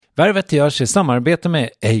Värvet görs i samarbete med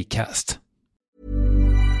Acast.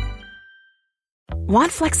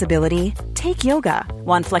 Want flexibility? Take yoga.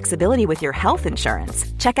 Want flexibility with your health insurance?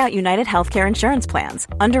 Check out United Healthcare Insurance Plans.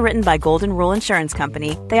 Underwritten by Golden Rule Insurance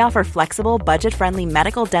Company, they offer flexible, budget-friendly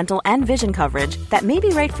medical, dental, and vision coverage that may be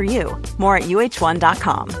right for you. More at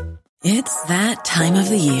uh1.com. It's that time of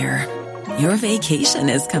the year. Your vacation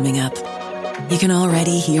is coming up. You can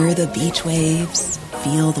already hear the beach waves,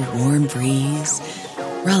 feel the warm breeze,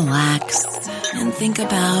 relax, and think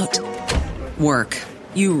about work.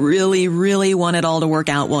 You really, really want it all to work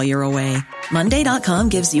out while you're away. Monday.com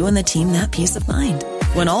gives you and the team that peace of mind.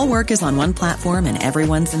 When all work is on one platform and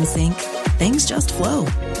everyone's in sync, things just flow.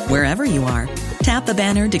 Wherever you are, tap the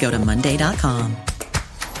banner to go to Monday.com.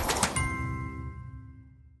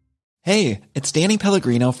 Hey, it's Danny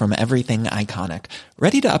Pellegrino from Everything Iconic.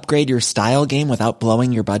 Ready to upgrade your style game without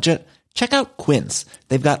blowing your budget? Check out Quince.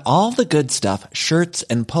 They've got all the good stuff, shirts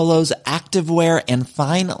and polos, activewear, and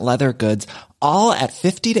fine leather goods, all at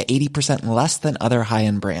 50 to 80% less than other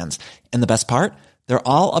high-end brands. And the best part? They're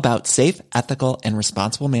all about safe, ethical, and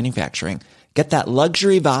responsible manufacturing. Get that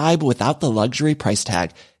luxury vibe without the luxury price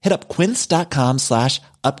tag. Hit up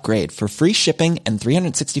quince.com/upgrade for free shipping and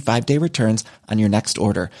 365-day returns on your next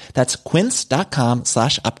order. That's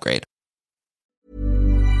quince.com/upgrade.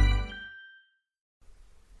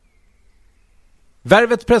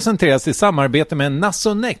 Värvet presenteras i samarbete med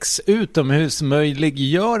Nasonex,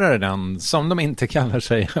 utomhusmöjliggöraren, som de inte kallar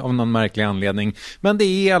sig av någon märklig anledning. Men det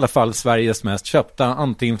är i alla fall Sveriges mest köpta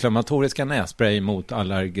antiinflammatoriska nässpray mot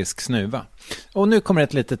allergisk snuva. Och nu kommer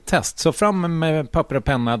ett litet test, så fram med papper och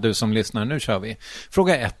penna du som lyssnar, nu kör vi.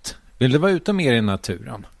 Fråga 1. Vill du vara ute mer i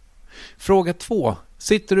naturen? Fråga 2.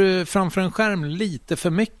 Sitter du framför en skärm lite för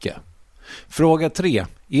mycket? Fråga 3.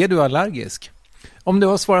 Är du allergisk? Om du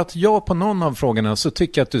har svarat ja på någon av frågorna så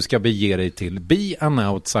tycker jag att du ska bege dig till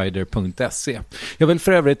beanoutsider.se. Jag vill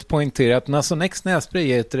för övrigt poängtera att Nasonex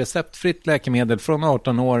nässpray är ett receptfritt läkemedel från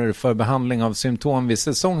 18 år för behandling av symptom vid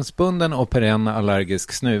säsongsbunden och perenn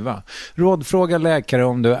allergisk snuva. Rådfråga läkare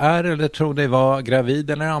om du är eller tror dig vara gravid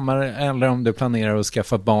eller ammar, eller om du planerar att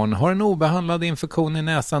skaffa barn, har en obehandlad infektion i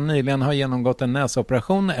näsan, nyligen har genomgått en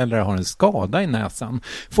näsoperation eller har en skada i näsan.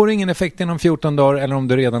 Får ingen effekt inom 14 dagar eller om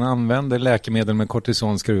du redan använder läkemedel med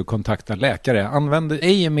kortison ska du kontakta läkare. Använd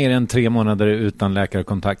ej mer än 3 månader utan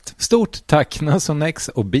läkarkontakt. Stort tack Nasonex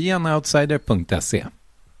och beanoutsider.se.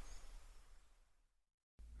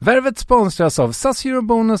 Värvet sponsras av SAS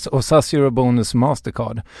Eurobonus och SAS Eurobonus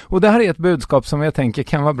Mastercard. Och det här är ett budskap som jag tänker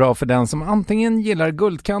kan vara bra för den som antingen gillar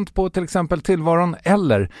guldkant på till exempel tillvaron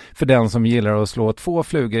eller för den som gillar att slå 2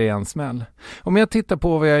 flugor i en smäll. Om jag tittar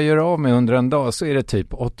på vad jag gör av med under en dag så är det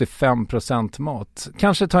typ 85% mat.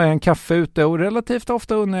 Kanske tar jag en kaffe ute och relativt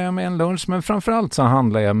ofta unnar jag mig en lunch, men framförallt så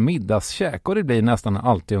handlar jag middagskäk och det blir nästan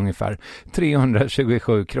alltid ungefär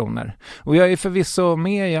 327 kronor. Och jag är förvisso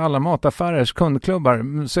med i alla mataffärers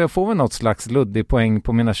kundklubbar så jag får väl något slags luddig poäng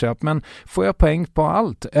på mina köp, men får jag poäng på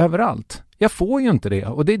allt, överallt? Jag får ju inte det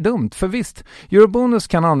och det är dumt, för visst, Eurobonus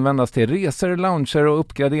kan användas till resor, lounger och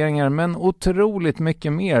uppgraderingar, men otroligt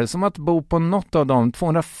mycket mer, som att bo på något av de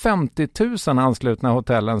 250 000 anslutna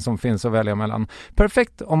hotellen som finns att välja mellan.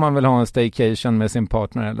 Perfekt om man vill ha en staycation med sin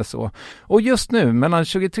partner eller så. Och just nu, mellan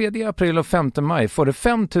 23 april och 5 maj, får du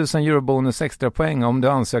 5 000 Eurobonus extra poäng om du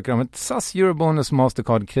ansöker om ett SAS Eurobonus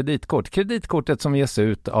Mastercard kreditkort. Kreditkortet som ges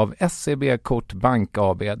ut av SEB Kort Bank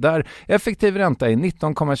AB, där effektiv ränta är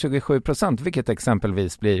 19,27%. Vilket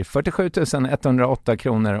exempelvis blir 47 108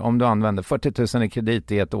 kronor om du använder 40 000 i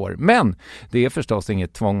kredit i ett år. Men det är förstås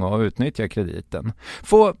inget tvång att utnyttja krediten.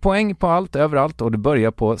 Få poäng på allt överallt och du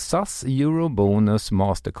börjar på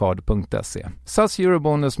saseurobonusmastercard.se.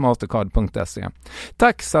 saseurobonusmastercard.se.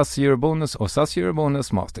 Tack SAS Eurobonus och SAS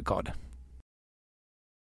Eurobonus Mastercard.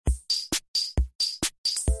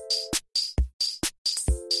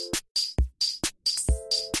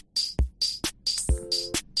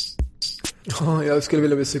 Ja, jag skulle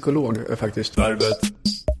vilja bli psykolog faktiskt. Värvet.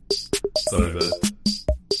 Värvet.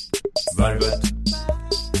 Värvet.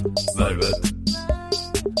 Värvet.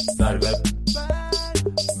 Värvet.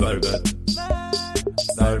 Värvet.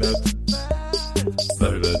 Värvet.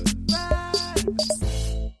 Värvet.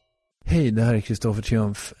 Hej, det här är Kristoffer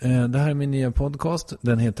Triumf. Det här är min nya podcast.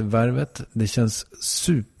 Den heter Värvet. Det känns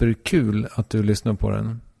superkul att du lyssnar på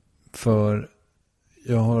den. För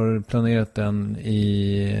jag har planerat den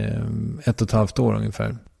i 1,5 år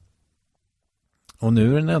ungefär. Och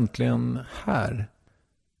nu är den äntligen här.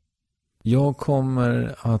 Jag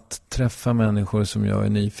kommer att träffa människor som jag är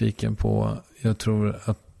nyfiken på. Jag tror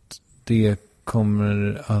att det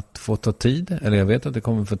kommer att få ta tid. Eller jag vet att det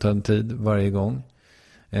kommer att få ta tid varje gång.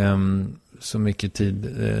 så mycket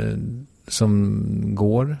tid som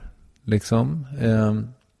går liksom.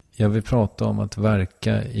 Jag vill prata om att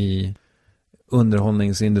verka i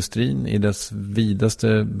underhållningsindustrin i dess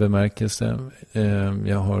vidaste bemärkelse.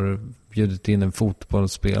 Jag har bjudit in en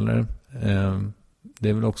fotbollsspelare. Det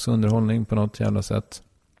är väl också underhållning på något jävla sätt.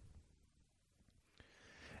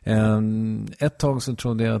 Ett tag så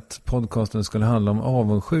trodde jag att podcasten skulle handla om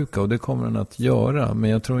avundsjuka, och det kommer den att göra. Men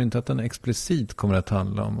jag tror inte att den explicit kommer att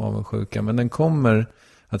handla om avundsjuka. Men den kommer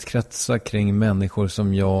att kretsa kring människor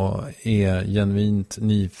som jag är genuint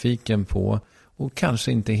nyfiken på. Och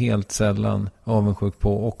kanske inte helt sällan avundsjuk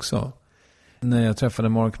på också. När jag träffade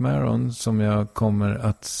Marc Maron, som jag kommer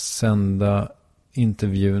att sända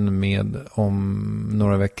intervjun med om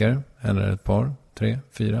några veckor. Eller ett par, 3,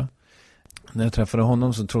 4. När jag träffade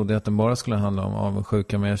honom så trodde jag att den bara skulle handla om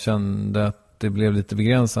avundsjuka. Men jag kände att det blev lite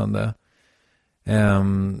begränsande.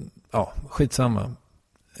 Skitsamma.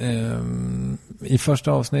 I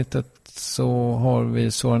första avsnittet så har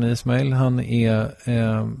vi Soran Ismail. Han är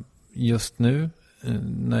just nu,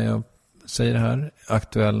 när jag säger det här,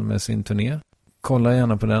 aktuell med sin turné. Kolla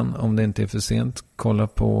gärna på den om det inte är för sent. Kolla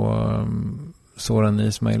på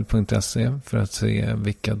soranismail.se för att se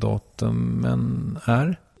vilka datumen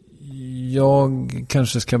är. Jag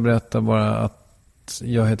kanske ska berätta bara att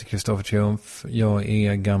jag heter Kristoffer Triumf. Jag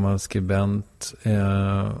är gammal skribent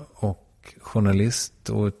och journalist,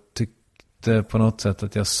 och tyckte på något sätt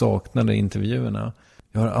att jag saknade intervjuerna.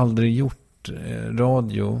 Jag har aldrig gjort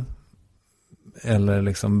radio eller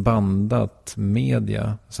liksom bandat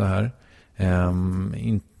media så här.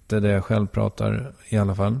 Inte det jag själv pratar i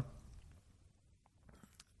alla fall.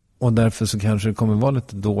 Och därför så kanske det kommer vara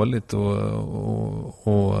lite dåligt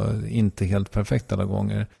och inte helt perfekt alla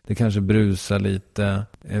gånger. Det kanske brusar lite.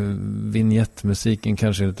 Vignettmusiken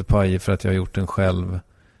kanske är lite pajig för att jag har gjort den själv.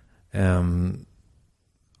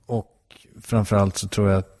 Och framförallt så tror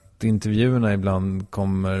jag att intervjuerna ibland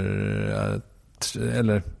kommer att,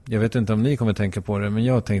 eller jag vet inte om ni kommer tänka på det, men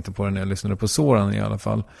jag tänkte på det när jag lyssnade på Soran i alla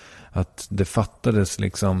fall, att det fattades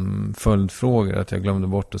liksom följdfrågor, att jag glömde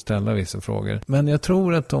bort att ställa vissa frågor. Men jag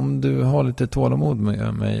tror att om du har lite tålamod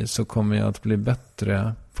med mig så kommer jag att bli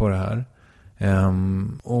bättre på det här.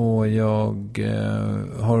 Och jag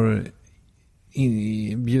har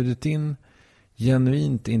bjudit in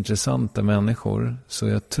genuint intressanta människor, så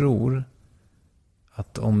jag tror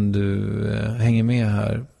att om du hänger med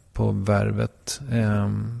här på Värvet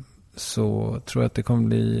så tror jag att det kommer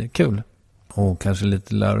bli kul och kanske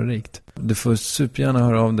lite lärorikt. Du får supergärna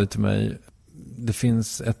höra av dig till mig. Det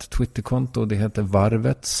finns ett Twitterkonto, det heter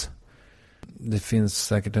Varvets. Det finns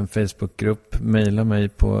säkert en Facebookgrupp. Maila mig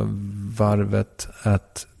på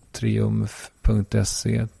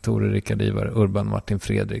varvet@triumf.se, Tore Rickard Ivar,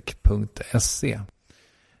 urbanmartinfredrik.se.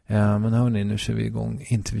 Men hörni, nu kör vi igång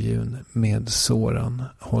intervjun med Soran.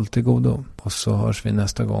 Håll till godo. Och så hörs vi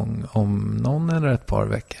nästa gång om någon eller ett par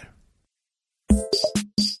veckor.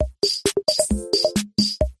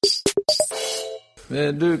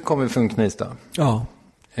 Du kommer från Knivsta. Ja.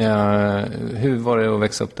 Hur var det att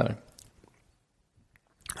växa upp där?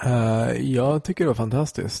 Jag tycker det var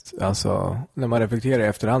fantastiskt. Alltså, när man reflekterar i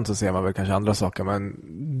efterhand så ser man väl kanske andra saker. Men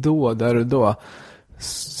där och då.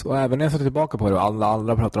 Så även när jag satt tillbaka på det och alla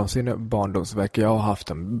andra pratar om sin barndom, så verkar jag ha haft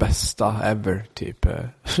den bästa ever, typ.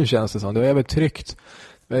 Känns det som. Det var väldigt tryggt.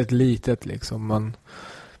 Väldigt litet liksom.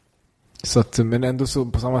 Så att, men ändå så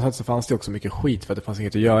på samma sätt så fanns det också mycket skit för att det fanns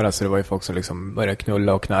inget att göra. Så det var ju folk som liksom började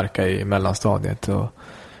knulla och knarka i mellanstadiet och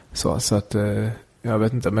så att jag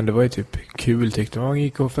vet inte, men det var ju typ kul tyckte man.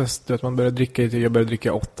 Gick och fest, att man började dricka, jag började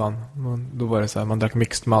dricka 8. Då var det så här, man drack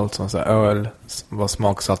mixed malt, som så här öl som var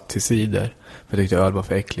smaksatt till cider. För jag tyckte öl var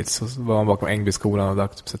för äckligt. Så var man bakom Ängbyskolan och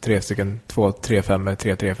drack typ så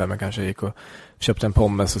 3-5 kanske, gick och köpte en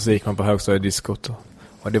pommes, och så gick man på högstadiediskot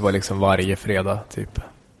och det var liksom varje fredag typ.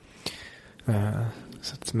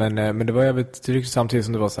 Så att, men det var jävligt tryggt, samtidigt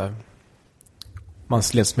som det var så här, man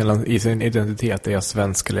slets mellan i sin identitet, är jag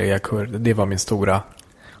svensk eller är jag kurd? Det var min stora,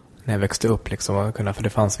 när jag växte upp liksom, för det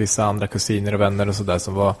fanns vissa andra kusiner och vänner och sådär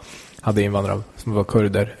som hade invandrare som var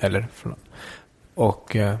kurder eller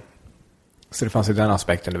och så det fanns ju den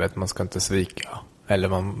aspekten, du vet, man ska inte svika, eller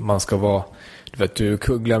man ska vara, du vet, du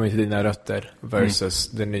glömmer inte dina rötter versus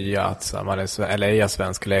det nya, att man är jag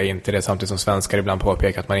svensk eller är inte det, samtidigt som svenskar ibland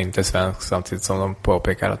påpekar att man inte är svensk, samtidigt som de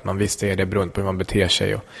påpekar att man visst är det beroende på hur man beter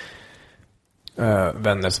sig, och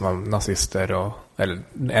vänner som var nazister eller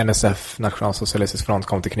NSF, Nationalsocialistisk front,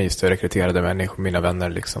 kom till Knivsta och rekryterade människor, mina vänner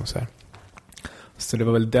liksom så här. Så det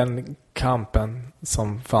var väl den kampen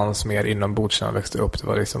som fanns mer inombords när jag växte upp. Det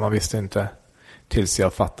var liksom, man visste inte tills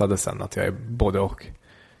jag fattade sen att jag är både och.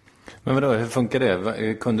 Men vadå, hur funkar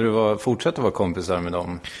det? Kunde du fortsätta vara kompisar med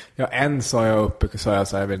dem? Ja, en sa jag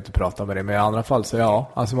så jag vill inte prata med dig. Men i andra fall så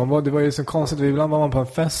ja. Alltså det var ju så konstigt. Ibland var man på en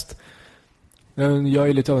fest. Jag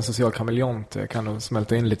är lite av en social kameleont. Jag kan nog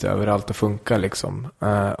smälta in lite överallt och funka liksom.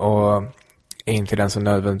 Och inte den som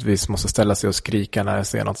nödvändigtvis måste ställa sig och skrika när jag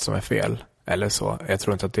ser något som är fel. Eller så. Jag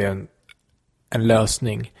tror inte att det är en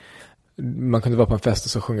lösning. Man kunde vara på en fest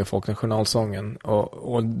och så sjunger folk nationalsången.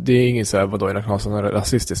 Och det är ingen så här, vadå, är nationalsången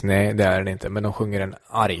rasistisk? Nej, det är den inte. Men de sjunger den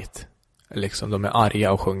argt. Liksom, de är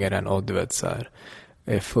arga och sjunger den och du vet så här,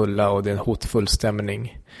 är fulla och det är en hotfull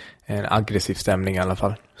stämning. En aggressiv stämning i alla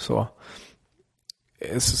fall. Så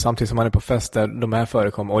samtidigt som man är på fest där de här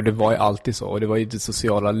förekom, och det var ju alltid så, och det var ju ditt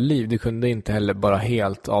sociala liv, du kunde inte heller bara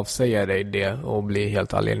helt avsäga dig det och bli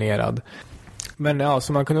helt alienerad. Men ja,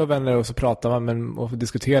 så man kunde vara vänner och så prata man och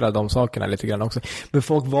diskutera de sakerna lite grann också. Men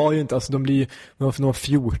folk var ju inte, alltså de var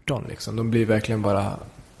 14 liksom, de blir verkligen bara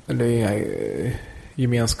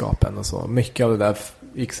gemenskapen och så. Mycket av det där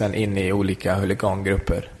gick sen in i olika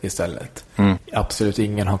huligangrupper istället. Absolut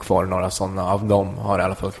ingen har kvar några sådana, av dem har i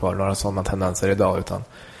alla fall kvar några sådana tendenser idag,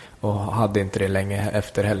 och hade inte det länge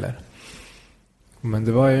efter heller. Men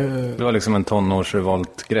det var ju... Det var liksom en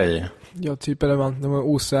tonårsrevolt-grej. Ja, typ, de var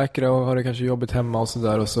osäkra och har det kanske jobbigt hemma och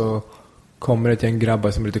sådär, och så kommer det till en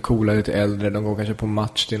grabbar som är lite coola, lite äldre, de går kanske på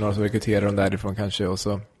match till några som rekryterar dem därifrån kanske, och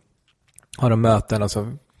så har de möten, och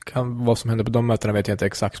så vad som händer på de mötena vet jag inte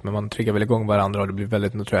exakt, men man triggar väl igång varandra och det blir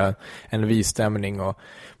väldigt, tror jag, en visstämning, och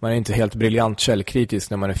man är inte helt briljant källkritisk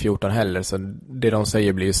när man är 14 heller, så det de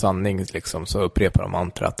säger blir ju sanning liksom, så upprepar de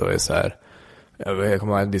mantrat och är så här. Jag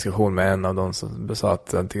kommer ha en diskussion med en av dem som sa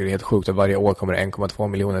att han tycker det är helt sjukt att varje år kommer det 1,2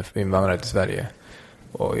 miljoner invandrare till Sverige,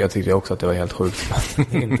 och jag tyckte också att det var helt sjukt att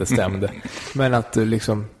det inte stämde, men att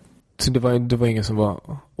liksom, så det var ingen som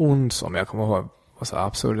var ond, som jag kommer ihåg, var så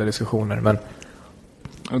absurda diskussioner. Men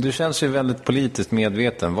och du känns ju väldigt politiskt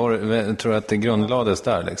medveten. Tror du att det grundlades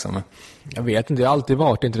där liksom? Jag vet inte, jag har alltid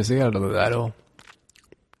varit intresserad av det där. Och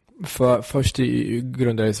först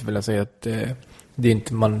grundades vill jag säga att det är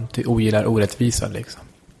inte man ogillar orättvisa liksom.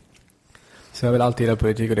 Så jag vill alltid gilla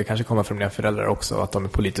politik, och det kanske kommer från mina föräldrar också, att de är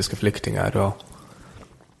politiska flyktingar. Och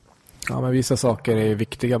ja, men vissa saker är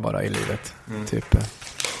viktiga bara i livet. Typ.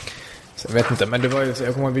 Så jag vet inte, men det var ju,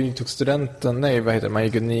 jag kommer ihåg vi tog studenten,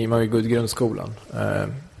 man gick ut grundskolan.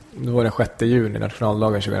 Det var den 6 juni,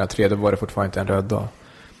 nationaldagen 2003, då var det fortfarande inte en röd dag.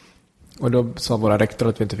 Och då sa våra rektor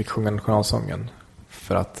att vi inte fick sjunga nationalsången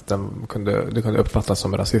för att det kunde uppfattas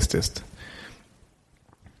som rasistiskt.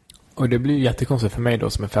 Och det blir jättekonstigt för mig då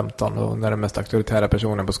som är 15, och när den mest auktoritära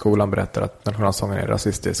personen på skolan berättar att nationalsången är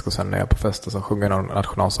rasistisk, och sen när jag är på fest och så sjunger någon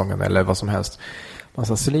nationalsången eller vad som helst, man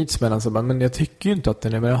så slits mellan så bara, men jag tycker ju inte att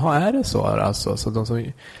den är, men är det så alltså? Så de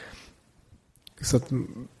som, så att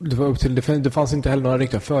det var upp till, det fanns inte heller några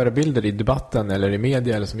riktiga förebilder i debatten eller i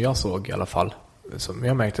media, eller som jag såg i alla fall, som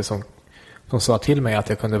jag märkte, som sa till mig att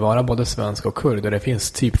jag kunde vara både svensk och kurd, och det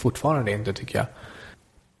finns typ fortfarande inte, tycker jag.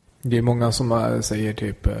 Det är många som säger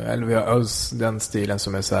typ, eller vi har den stilen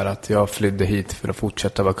som är så här att jag flydde hit för att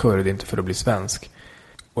fortsätta vara kurd, inte för att bli svensk.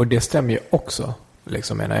 Och det stämmer ju också,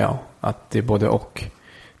 liksom, menar jag. Att det är både och.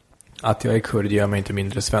 Att jag är kurd gör mig inte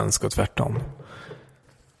mindre svensk, och tvärtom.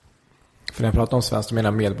 För när jag pratar om svensk, så menar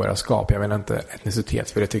jag medborgarskap. Jag menar inte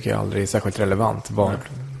etnicitet, för det tycker jag aldrig är särskilt relevant.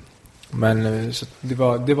 Men det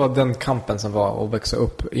var den kampen som var att växa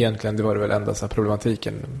upp. Egentligen, det var det väl enda så här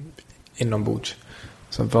problematiken inombords.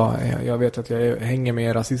 Så jag vet att jag hänger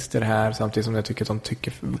med rasister här, samtidigt som jag tycker att de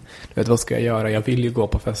tycker, vet vad ska jag göra? Jag vill ju gå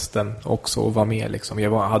på festen också och vara med liksom.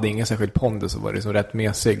 Jag hade ingen särskild pondus och var liksom rätt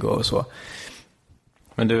mesig och så.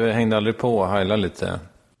 Men du hängde aldrig på och hejlade lite?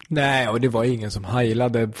 Nej, och det var ingen som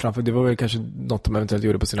hejlade. Det var väl kanske något de eventuellt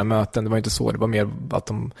gjorde på sina möten. Det var inte så, det var mer att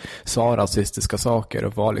de sa rasistiska saker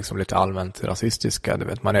och var liksom lite allmänt rasistiska. Du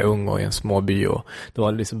vet, man är ung och i en små by, och det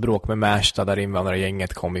var liksom bråk med Märsta där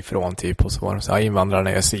invandrargänget kom ifrån typ, och så var de så här,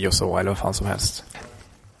 invandrarna är si och så, eller vad fan som helst.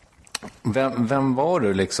 Vem var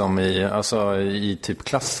du liksom i typ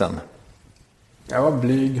klassen? Jag var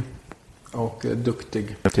blyg och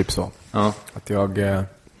duktig, typ så. Ja. Att jag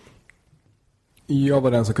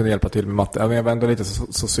var den som kunde hjälpa till med matte. Jag var ändå lite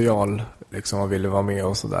social liksom, och ville vara med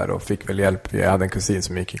och sådär, och fick väl hjälp. Jag hade en kusin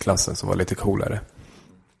som gick i klassen som var lite coolare.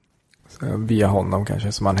 Så via honom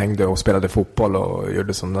kanske, så man hängde och spelade fotboll och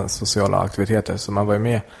gjorde sådana sociala aktiviteter. Så man var ju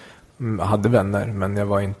med, hade vänner, men jag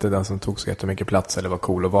var inte den som tog så jättemycket plats eller var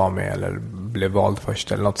cool att vara med eller blev vald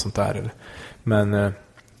först eller något sånt där. Men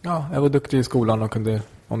ja, jag var duktig i skolan och kunde,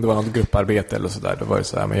 om det var något grupparbete eller sådär, då var det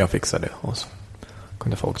så här, men jag fixade det, och så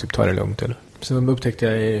kunde folk typ ta det lugnt till. Så upptäckte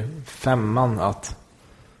jag i 5:an att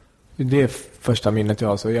Det är första minnet jag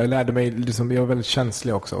har. Så jag lärde mig, liksom, jag var väldigt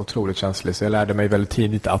känslig också, otroligt känslig. Så jag lärde mig väldigt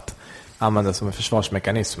tidigt att använda det som en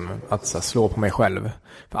försvarsmekanism. Att så här, slå på mig själv.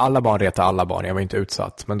 För alla barn retar alla barn, jag var inte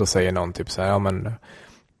utsatt. Men då säger någon typ så här, ja men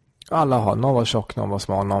alla har, någon var tjock, någon var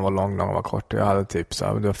smal, någon var lång, någon var kort. Jag hade typ så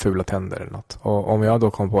här, det var fula tänder eller något. Och om jag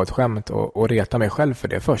då kom på ett skämt och retade mig själv för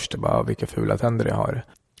det först, bara vilka fula tänder jag har.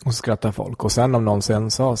 Och skrattar folk. Och sen om någon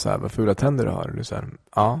sen sa så här, vad fula tänder du har. Och du säger,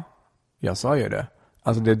 ja, jag sa ju det.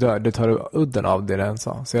 Alltså det tar udden av det den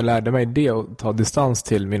sa. Så jag lärde mig det och ta distans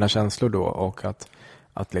till mina känslor då. Och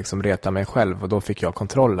att liksom reta mig själv. Och då fick jag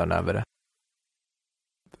kontrollen över det.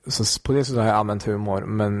 Så på det sättet har jag använt humor.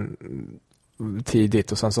 Men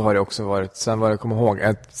tidigt. Och sen så har det också varit. Sen var jag kommer ihåg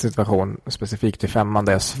en situation specifikt i 5:an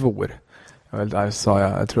där jag svor. Jag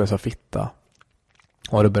tror jag sa fitta.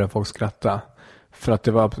 Och då började folk skratta. För att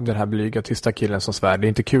det var den här blyga tysta killen som svär. Det är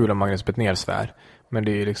inte kul om Magnus Bettner svär. Men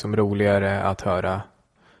det är ju liksom roligare att höra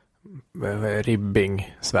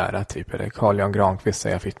Ribbing svära typ. Eller Carl-Jan Granqvist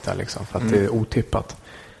säga fitta liksom. För att det är otippat.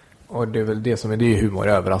 Och det är väl det som är, det är humor,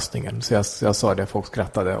 överraskningen. Så jag sa det, folk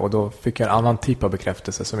skrattade. Och då fick jag en annan typ av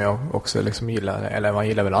bekräftelse som jag också liksom gillade. Eller man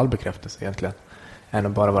gillar väl all bekräftelse egentligen. Än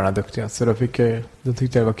att bara vara duktiga. Så då tyckte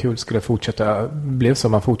jag det var kul. Skulle fortsätta, blev så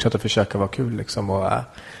man fortsatte försöka vara kul liksom. Och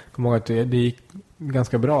kom ihåg att det gick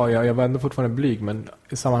ganska bra. Jag var ändå fortfarande blyg, men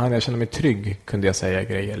i sammanhang där jag kände mig trygg kunde jag säga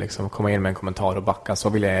grejer liksom, komma in med en kommentar och backa. Så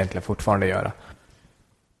vill jag egentligen fortfarande göra.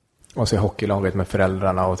 Och så i hockeylaget med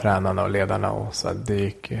föräldrarna och tränarna och ledarna och så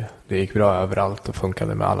det gick bra överallt och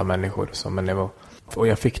funkade med alla människor så, men det var, och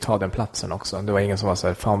jag fick ta den platsen också. Det var ingen som var så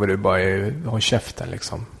här, fan vill du bara ha käften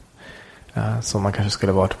liksom. Som man kanske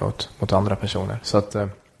skulle varit mot andra personer. Så att för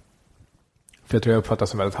jag tror jag uppfattas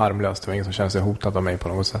som väldigt harmlöst. Det var ingen som kände sig hotad av mig på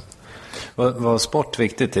något sätt. Var sport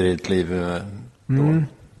viktigt i ditt liv då?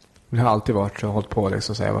 Det har alltid varit. Jag har hållit på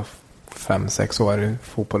liksom, så jag var 5-6 år i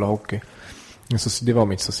fotboll och hockey. Så det var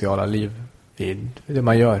mitt sociala liv i det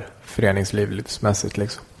man gör föreningslivsmässigt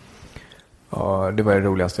liksom. Och det var det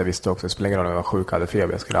roligaste jag visste också. Det spelade ingen roll om jag var sjuk, hade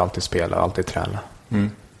feber. Jag skulle alltid spela, alltid träna.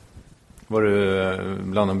 Var du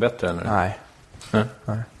bland dem bättre eller? Nej.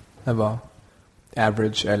 Det var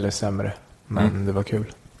average eller sämre. Men det var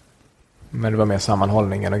kul. Men det var mer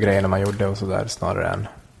sammanhållningen och grejerna man gjorde och sådär snarare än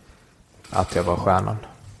att jag var stjärnan.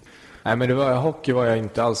 Nej, men hockey var jag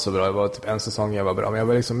inte alls så bra. Det var typ en säsong jag var bra. Men jag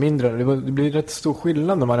var liksom mindre. Det blir rätt stor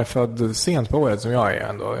skillnad när man är född sent på året som jag är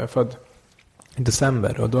ändå. Jag är född i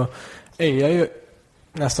december. Och då är jag ju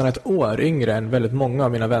nästan ett år yngre än väldigt många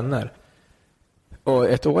av mina vänner. Och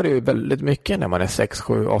ett år är ju väldigt mycket när man är 6,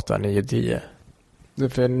 7, 8, 9, 10.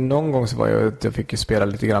 För någon gång så var jag fick ju spela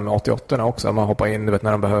lite grann med 88 också. Man hoppar in, du vet,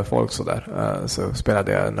 när de behöver folk så där. Så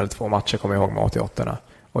spelade jag när 2 matcher, kommer jag ihåg, med 88.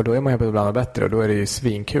 Och då är man helt ibland bättre och då är det ju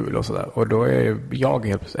svinkul och sådär. Och då är jag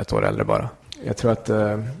helt ett år äldre bara. Jag tror att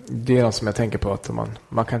det är något som jag tänker på, att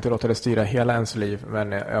man kan inte låta det styra hela ens liv.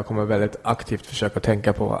 Men jag kommer väldigt aktivt försöka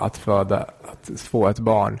tänka på att få ett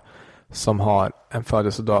barn som har en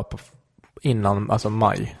födelsedag innan, alltså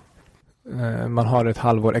maj. Man har ett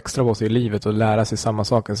halvår extra på sig i livet och lära sig samma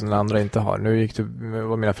saker som den andra inte har. Nu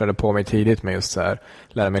var mina föräldrar på mig tidigt med just så här,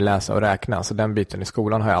 lära mig läsa och räkna. Så den biten i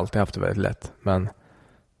skolan har jag alltid haft det väldigt lätt. Men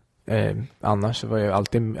annars var jag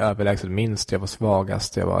alltid överlägset minst. Jag var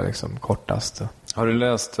svagast, jag var liksom kortast. Har du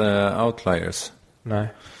läst Outliers? Nej.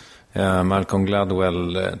 Malcolm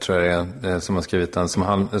Gladwell tror jag det är, som har skrivit den,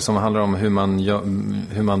 som handlar om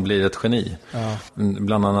hur man blir ett geni. Ja.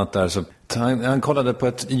 Bland annat där så han kollade på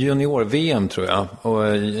ett junior-VM tror jag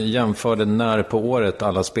och jämförde när på året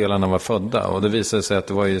alla spelarna var födda, och det visade sig att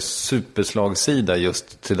det var ju superslagsida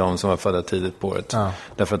just till de som var födda tidigt på året. Ja.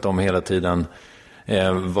 Därför att de hela tiden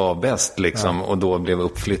var bäst liksom, och då blev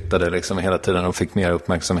uppflyttade liksom hela tiden och fick mer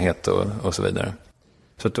uppmärksamhet och så vidare.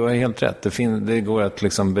 Så att du har helt rätt. Det går att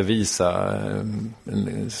liksom bevisa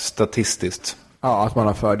statistiskt. Ja, att man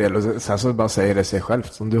har fördel. Och sen så bara säger det sig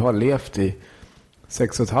självt. Om du har levt i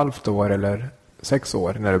 6,5 år eller 6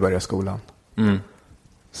 år när du börjar skolan.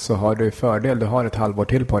 Så har du fördel. Du har ett halvår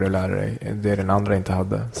till på dig att lära dig. Det den andra inte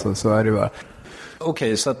hade. Så är det bara.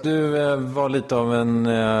 Okej, så att du var lite av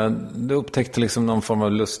du upptäckte liksom någon form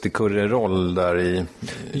av lustigkurre-roll där i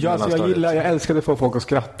ja, alltså jag älskade att få folk att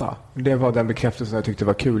skratta. Det var den bekräftelsen jag tyckte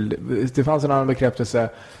var kul. Det fanns en annan bekräftelse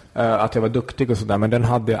att jag var duktig och sådär, men den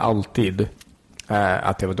hade jag alltid,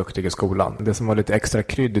 att jag var duktig i skolan. Det som var lite extra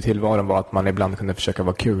krydd i tillvaron var att man ibland kunde försöka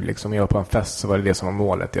vara kul. Liksom. Jag var på en fest så var det som var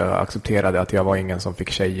målet. Jag accepterade att jag var ingen som fick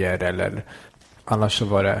tjejer eller... Annars så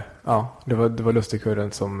var det, det var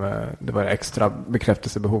lustigkurren som, det var extra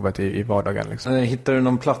bekräftelsebehovet i vardagen. Liksom. Hittade du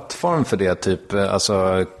någon plattform för det? Typ,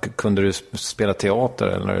 alltså, kunde du spela teater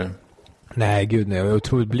eller? Nej, gud nej. Jag är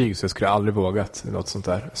otroligt blyg så jag skulle aldrig vågat något sånt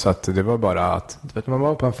där. Så att det var bara att, vet man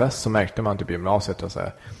var på en fest så märkte man typ i gymnasiet och så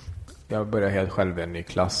här. Jag började helt själv i en ny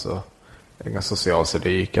klass och inga social så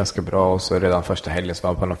det gick ganska bra. Och så redan första helgen så var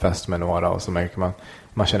jag på någon fest med några och så märker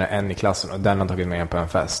man känner en i klassen och den har tagit med en på en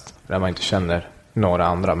fest. Där man inte känner några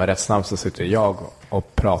andra. Men rätt snabbt så sitter jag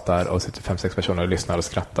och pratar och sitter 5-6 personer och lyssnar och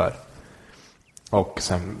skrattar. Och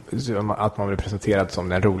sen att man blir presenterad som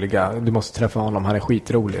den roliga. Du måste träffa honom, han är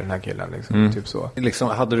skitrolig den här killen liksom, typ så. Liksom,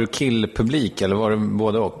 hade du killpublik eller var det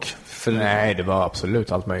både och? Nej, det var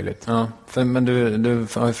absolut allt möjligt. Ja, men du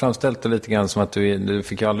har ju framställt det lite grann som att du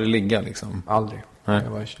fick ju aldrig ligga liksom. Aldrig. Nej.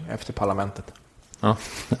 Jag var efter parlamentet. Ja.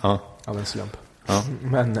 Av en slump. Ja.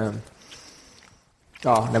 Men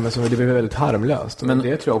men så det blir väldigt harmlöst. Men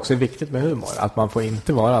det tror jag också är viktigt med humor. Att man får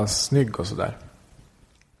inte vara snygg och sådär.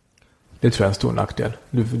 Det tror jag är en stor nackdel.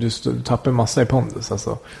 Du tappar massa i pondus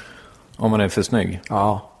alltså. Om man är för snygg?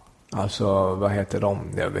 Ja. Alltså, vad heter de?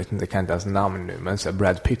 Jag vet inte, jag kan inte ens namn nu. Men så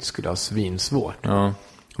Brad Pitt skulle ha svinsvårt. Ja.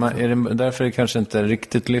 Men är det därför det kanske inte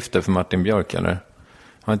riktigt lyfter för Martin Björk, eller?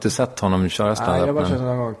 Har inte sett honom köra stand-up? Nej, jag har bara sett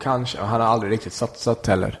någon gång, kanske. Han har aldrig riktigt satsat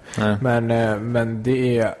heller. Nej. Men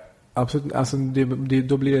det är absolut, alltså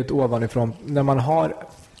då blir det ett ovanifrån. När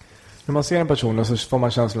man ser en person så får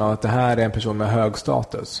man känslan av att det här är en person med hög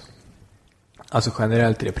status. Alltså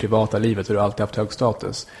generellt i det privata livet har du alltid haft hög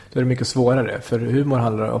status. Då är det mycket svårare. För humor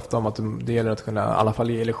handlar ofta om att det gäller att kunna, i alla fall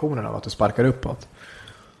ge illusionen av att du sparkar uppåt.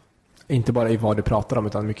 Inte bara i vad du pratar om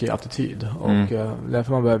utan mycket i attityd. Och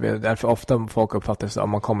därför ofta folk uppfattar sig om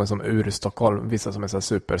man kommer som ur Stockholm. Vissa som är så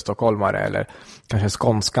superstockholmare eller kanske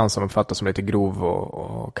skånskan som uppfattas som lite grov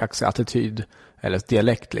och kaxig attityd. Eller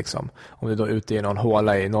dialekt liksom. Om du då är ute i någon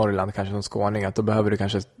håla i Norrland, kanske som skåning, att då behöver du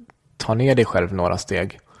kanske ta ner dig själv några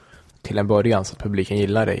steg till en början så att publiken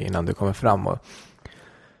gillar dig innan du kommer fram.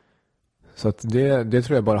 Så att det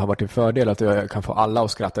tror jag bara har varit en fördel att jag kan få alla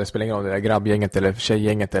att skratta. Det spelar ingen roll om det är grabbgänget eller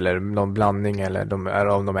tjejgänget eller någon blandning eller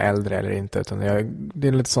om de är äldre eller inte. Utan det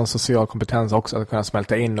är en lite sån social kompetens också att kunna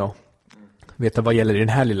smälta in och veta vad gäller i den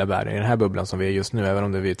här lilla världen, i den här bubblan som vi är just nu, även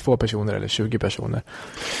om det är 2 personer eller 20 personer.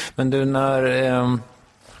 Men du,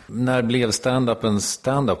 när blev stand-upen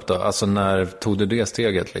stand-up då? Alltså när tog du det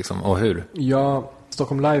steget liksom, och hur? Ja,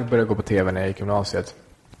 Stockholm Live började gå på tv när jag gick i gymnasiet.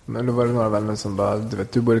 Men då var det några vänner som bara,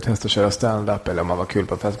 du borde testa att köra stand-up, eller om man var kul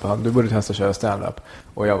på fest, du borde testa att köra stand-up.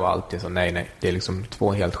 Och jag var alltid så, nej, det är liksom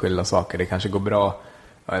 2 helt skilda saker. Det kanske går bra,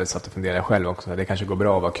 jag satt och funderade själv också, det kanske går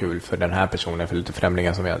bra att vara kul för den här personen, för lite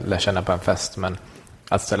främlingar som jag lär känna på en fest. Men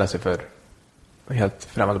att ställa sig för helt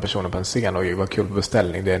främmande personer på en scen och vara kul på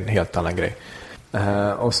beställning, det är en helt annan grej.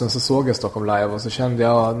 Och sen så såg jag Stockholm Live och så kände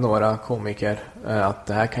jag några komiker att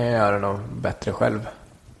det här kan jag göra något bättre själv.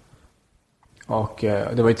 Och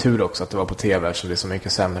det var ju tur också att det var på tv, så det är så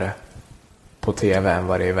mycket sämre på tv än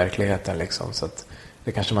vad det är i verkligheten liksom. Så att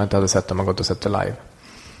det kanske man inte hade sett om man gått och sett det live.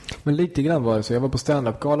 Men lite grann var det så. Jag var på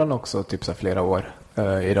stand-up-galan också typ så flera år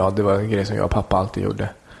i rad. Det var en grej som jag och pappa alltid gjorde.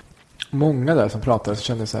 Många där som pratade så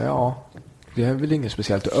kände jag ja, det är väl inget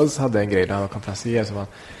speciellt. Och Özz hade en grej där han var konferencier som man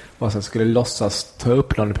så skulle låtsas ta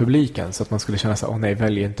upp någon i publiken så att man skulle känna sig, nej,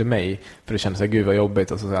 välj inte mig, för det kändes så gud vad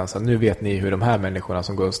jobbigt, och så säger han så här, nu vet ni hur de här människorna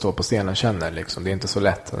som går och står på scenen känner liksom. Det är inte så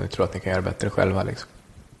lätt, och ni tror att ni kan göra bättre själva liksom.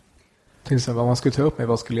 Tänkte så här, vad man skulle ta upp mig,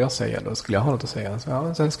 vad skulle jag säga då? Skulle jag ha något att säga? Så,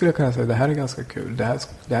 ja, sen skulle jag kunna säga, det här är ganska kul, det här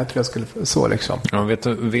tror jag skulle, så liksom. Ja,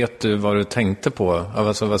 vet du vad du tänkte på?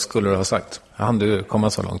 Alltså, vad skulle du ha sagt? Han du komma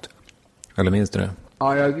så långt? Eller minns du det?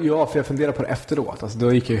 Ja, för jag funderade på det efteråt. Alltså,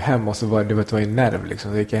 då gick jag ju hem och så var det var en nerv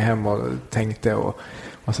liksom. Så gick jag hem och tänkte och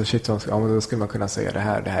så shit, men då skulle man kunna säga det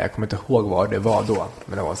här. Jag kommer inte ihåg vad det var då.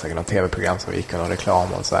 Men det var säkert något tv-program som gick och någon reklam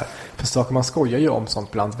och så här. För saker, man skojar ju om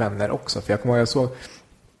sånt bland vänner också. För jag kommer ihåg, jag såg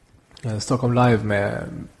Stockholm Live med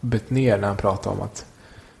Betnér när han pratade om att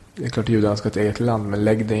det är klart judarna ska ha ett eget land, men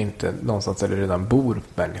lägg det inte någonstans där det redan bor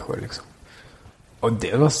människor liksom. Och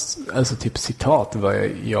det var alltså typ citat vad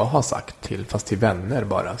jag har sagt fast till vänner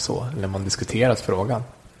bara så, när man diskuterat frågan.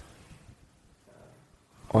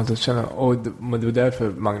 Och då men det var därför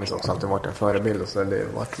Magnus också alltid varit en förebild, och så det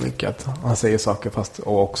har varit mycket att han säger saker fast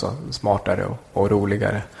och också smartare och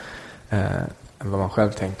roligare än vad man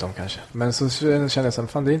själv tänkte om kanske. Men så kände jag så,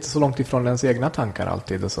 fan, det är inte så långt ifrån ens egna tankar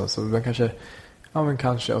alltid, och så men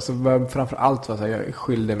kanske, och så framför allt så att jag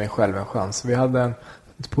skyllde mig själv en chans. Vi hade en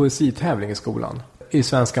poesitävling i skolan. I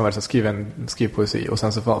svenskan var det så skriv poesi, och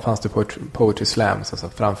sen så fanns det poetry slams, alltså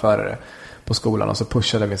framföra det på skolan, och så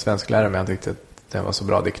pushade min svensklärare mig, han tyckte att den var så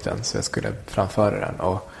bra dikten så jag skulle framföra den,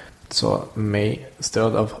 och så med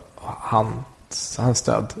stöd av hans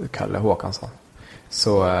stöd, Kalle Håkansson,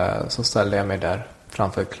 så ställde jag mig där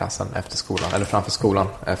framför klassen efter skolan, eller framför skolan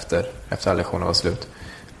efter lektionen var slut,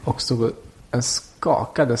 Och jag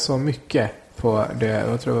skakade så mycket på det,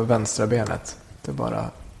 jag tror det var vänstra benet. Det bara,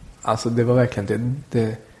 alltså det var verkligen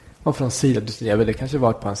det var från sidan till sida. Det kanske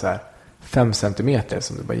varit på en så här 5 centimeter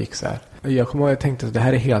som det bara gick så här. Jag kommer ihåg, jag tänkte att det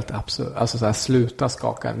här är helt absurt. Alltså så här, sluta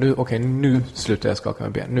skaka. Nu slutar jag skaka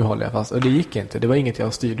med ben. Nu håller jag fast. Och det gick inte. Det var inget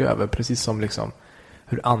jag styrde över. Precis som liksom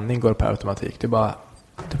hur andning går per automatik. Det bara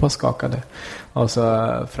skakade. Och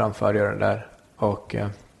så framförde jag den där.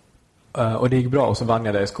 Och det gick bra. Och så vann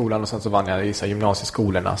jag där i skolan. Och sen så vann jag i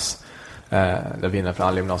gymnasieskolornas. Där vinnare från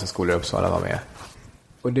alla gymnasieskolor i Uppsala var med.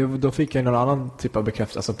 Och då fick jag någon annan typ av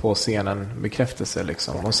bekräftelse, alltså på scenen bekräftelse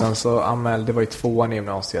liksom. Och sen så anmälde, det var i 2:an i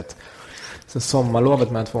gymnasiet. Sen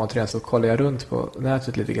sommarlovet mellan 2 och 3 så kollade jag runt på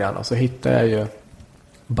nätet lite grann. Och så hittade jag ju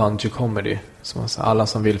Bungee Comedy. Som alltså, alla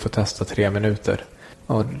som vill få testa 3 minuter.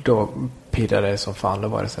 Och då pirrade det som fan. Då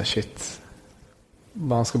var det så här, shit.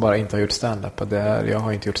 Man ska bara inte ha gjort stand-up. Jag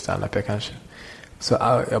har inte gjort stand-up, jag kanske. Så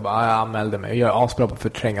jag anmälde mig. Jag är asbra på att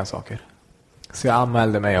förtränga saker. Så jag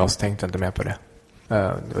anmälde mig och så tänkte jag inte mer på det.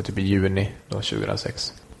 Det var typ i juni då,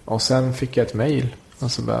 2006. Och sen fick jag ett mejl.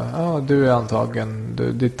 Och så bara, du är antagen.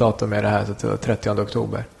 Ditt datum är det här, så det var 30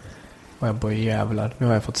 oktober. Och jag bara, jävlar, nu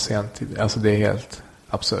har jag fått sent tid. Alltså det är helt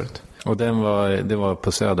absurt. Och det var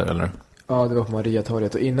på Söder, eller? Ja, det var på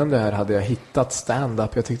Mariatorget. Och innan det här hade jag hittat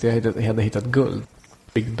stand-up. Jag tyckte jag hade hittat guld.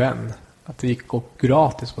 Big Ben. Att det gick gå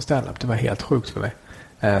gratis på stand-up. Det var helt sjukt för mig.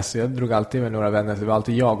 Så jag drog alltid med några vänner. Det var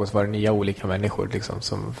alltid jag och så var det 9 olika människor liksom,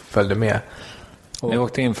 som följde med. Ni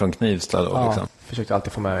åkte in från Knivstad då, liksom? Försökte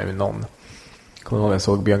alltid få med mig någon. Kommer ihåg, jag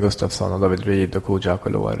såg Björn Gustafsson och David Reed och Kojak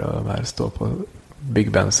och Lår och de här stå på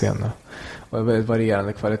Big Ben-scenen. Och det var väldigt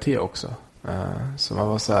varierande kvalitet också. Så man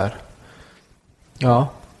var så här, ja,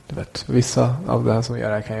 du vet, vissa av det här som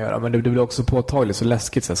jag kan göra. Men det blev också påtagligt så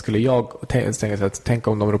läskigt. Så här, skulle jag tänka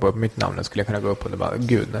om de ropar upp mitt namn, skulle jag kunna gå upp och det bara,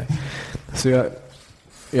 gud nej. Så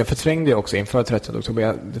jag förträngde också inför 30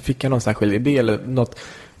 oktober. Fick jag någon särskild idé eller något.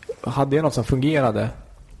 Hade jag något som fungerade,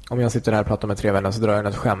 om jag sitter här och pratar med 3 vänner så drar jag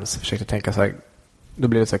något skäms. Försökte tänka så här, då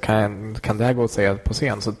blir det så här, kan det här gå att säga på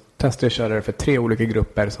scen? Så testade jag att köra det för 3 olika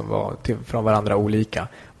grupper som var från varandra olika.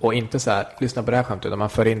 Och inte så här, lyssna på det här skämtet, utan man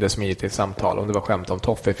för in det smidigt i ett samtal. Om det var skämt om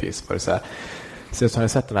toffefis, var det så här. Så har ni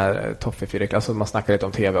sett den här toffefis, alltså man snackar lite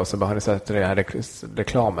om tv och så bara har ni sett den här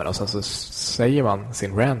reklamen och sen så säger man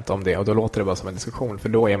sin rant om det och då låter det bara som en diskussion, för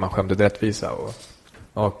då är man skämtet rättvisa.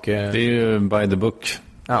 Och det är ju by the book.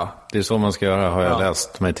 Ja. Det är så man ska göra, har jag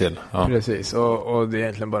läst mig till. Ja. Precis, och det är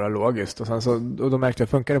egentligen bara logiskt. Och sen så, och då märkte jag,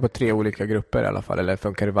 funkar det på 3 olika grupper i alla fall, eller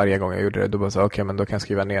funkar det varje gång jag gjorde det, då bara så, okej, men då kan jag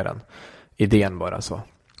skriva ner den idén bara så.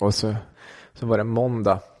 Och så var det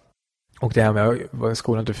måndag. Och det här med, jag var i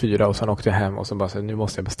skolan till 4 och sen åkte jag hem och så bara så, nu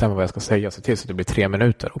måste jag bestämma vad jag ska säga, så till så det blir 3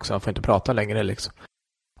 minuter också, man får inte prata längre liksom.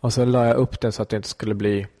 Och så la jag upp det så att det inte skulle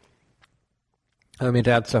bli min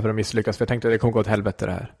rädsla för att misslyckas, för jag tänkte att det kommer gå åt helvete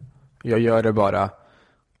det här. Jag gör det bara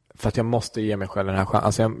för att jag måste ge mig själv den här chansen.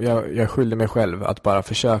 Alltså jag skyller mig själv att bara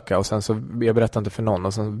försöka, och sen så jag berättar inte för någon,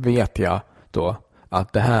 och sen vet jag då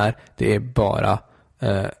att det här, det är bara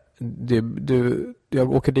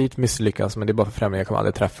jag åker dit, misslyckas, men det är bara för främlingar, jag kommer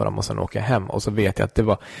aldrig träffa dem, och sen åker jag hem och så vet jag att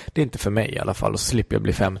det är inte för mig i alla fall, och så slipper jag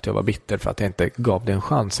bli 50 och vara bitter för att jag inte gav det en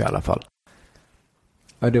chans i alla fall.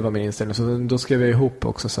 Ja, det var min inställning. Så då skrev jag ihop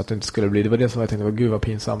också så att det inte skulle bli, det var det som jag tänkte var gud vad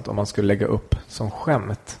pinsamt om man skulle lägga upp som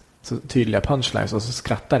skämt så tydliga punchlines och så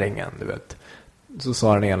skrattar ingen, du vet. Så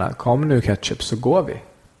sa den ena, kom nu ketchup så går vi.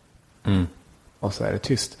 Och så är det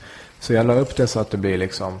tyst. Så jag la upp det så att det blir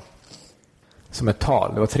liksom som ett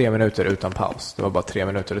tal. Det var 3 minuter utan paus. Det var bara 3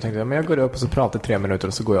 minuter. Då tänkte jag, men jag går upp och så pratar 3 minuter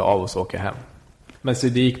och så går jag av och så åker jag hem. Men så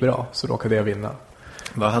det gick bra, så råkade jag vinna.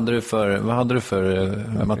 Vad hade du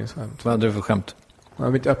för skämt? Ja,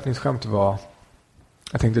 mitt öppningsskämt var,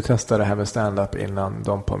 jag tänkte testa det här med stand-up innan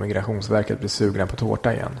de på Migrationsverket blev sugna på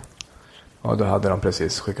tårta igen. Och då hade de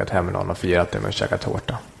precis skickat hem någon och firat det med att käka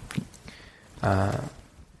tårta.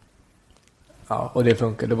 Ja, och det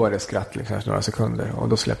funkade. Då var det skratt liksom efter några sekunder. Och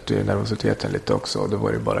då släppte ju nervositeten lite också. Och då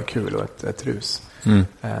var det bara kul och ett rus.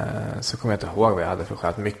 Så kommer jag inte ihåg vad jag hade för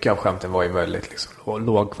skämt. Mycket av skämten var ju väldigt liksom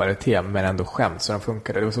låg kvalitet, men ändå skämt, så de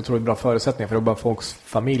funkade. Det var så otroligt bra förutsättningar, för det var bara folks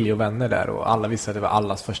familj och vänner där. Och alla visste att det var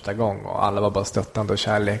allas första gång. Och alla var bara stöttande och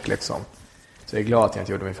kärlek liksom. Så jag är glad att jag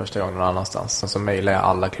inte gjorde min första gång någon annanstans. Så mejlade jag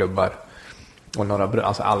alla klubbar. Och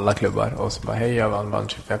alltså alla klubbar. Och så bara, hej, jag vann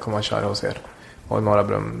Bungee, jag kommer att köra hos er. Och några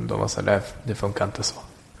brum, de var så här, det funkar inte så.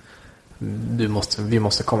 Vi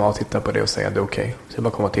måste komma och titta på det och säga det är okej. Så jag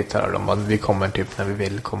bara kom och titta och de bara, vi kommer typ när vi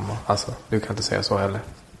vill komma. Alltså, du kan inte säga så heller.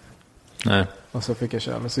 Nej. Och så fick jag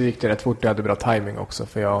köra, men så gick det rätt fort. Jag hade bra timing också,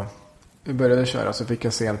 för jag började köra så fick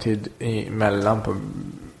jag se en tid emellan på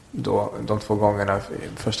då, de 2 gångerna,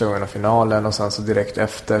 första gången av finalen, och sen så direkt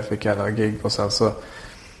efter fick jag några gig, och sen så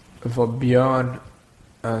var Björn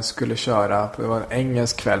skulle köra, det var en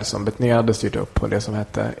engelsk kväll som Betnér hade styrt upp på det som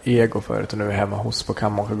hette Ego förut, och nu är hemma hos på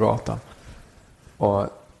Kammakargatan. Och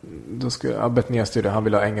då skulle Betnér styrde, han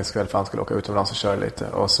ville ha engelsk kväll för han skulle åka utomlands och köra lite,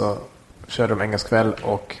 och så körde de engelsk kväll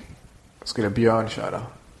och skulle Björn köra.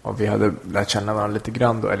 Och vi hade lärt känna varandra lite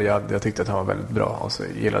grann då, eller jag tyckte att han var väldigt bra, och så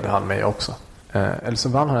gillade han mig också. Eller så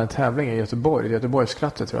vann han en tävling i Göteborg,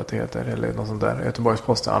 Göteborgskrattet tror jag att det heter, eller något sånt där.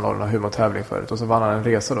 Göteborgs-Posten anordnade en humortävling förut, och så vann han en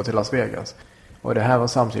resa då till Las Vegas. Och det här var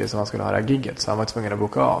samtidigt som han skulle ha det här gigget, så han var tvungen att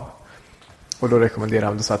boka av. Och då rekommenderade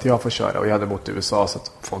han så att jag får köra, och jag hade bott i USA så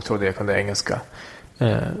att folk trodde jag kunde engelska.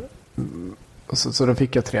 Och så då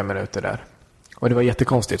fick jag 3 minuter där. Och det var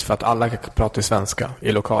jättekonstigt för att alla pratade svenska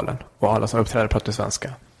i lokalen, och alla som uppträdde pratade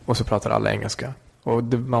svenska, och så pratade alla engelska. Och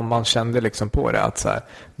man kände liksom på det att så här,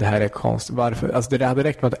 det här är konstigt. Varför? Alltså det hade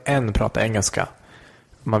räckt med att en pratade engelska.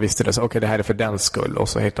 Man visste det, så okej, det här är för den skull, och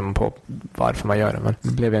så hittar man på varför man gör det. Men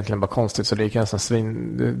det blev egentligen bara konstigt, så det gick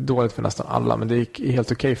nästan dåligt för nästan alla. Men det gick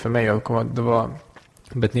helt okej för mig.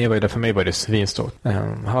 Betnér var ju där, för mig var det svinstort.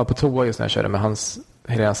 Han var på toa just när jag körde med hans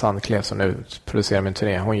Helena Sandklev som nu producerar min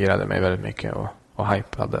turné. Hon gillade mig väldigt mycket och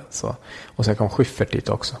hypade. Så. Och sen kom Schyffert dit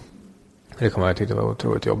också. Det kommer jag tyckte var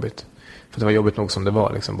otroligt jobbigt. För det var jobbigt nog som det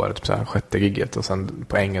var, liksom bara typ så här 6:e gigget, och sen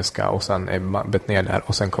på engelska, och sen är Betnér där,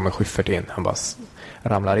 och sen kommer Schyffert in. Han bara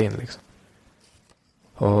ramlar in liksom.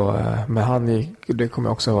 Men han gick, det kommer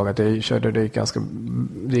jag också ihåg att jag körde,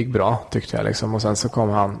 det gick bra tyckte jag liksom. Och sen så kom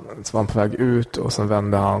han, så var han på väg ut, och sen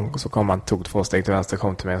vände han, och så kom han, tog 2 steg till vänster,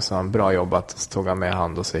 kom till mig och sa bra jobbat, så tog han med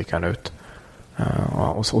hand och så gick han ut.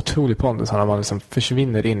 Och så otrolig pondus, han liksom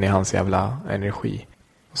försvinner in i hans jävla energi.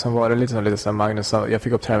 Och sen var det lite så Magnus, jag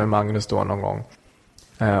fick uppträda med Magnus då någon gång.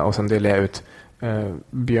 Och sen delade jag ut,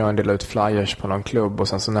 Björn delade ut flyers på någon klubb, och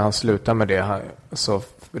sen så när han slutade med det så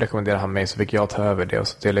rekommenderade han mig, så fick jag ta över det, och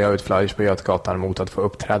så delade jag ut flyers på Götgatan mot att få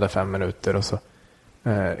uppträda 5 minuter, och så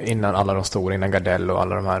innan alla de stora, innan Gardell och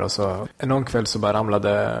alla de här. Och så någon kväll så bara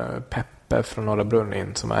ramlade Peppe från Norra Brunn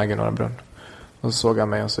in, som äger Norra Brunn, och så såg han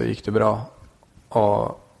mig, och så gick det bra,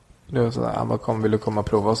 och det var sådär, han bara, vill du komma och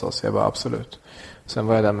prova hos oss? Jag bara, absolut. Sen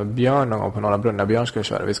var jag där med Björn någon gång på Norra Brunn när Björn skulle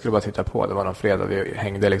köra. Vi skulle bara titta på. Det var någon fredag. Vi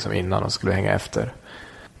hängde liksom innan och skulle hänga efter.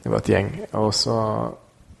 Det var ett gäng. Och så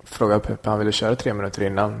frågade Peppe, han ville köra 3 minuter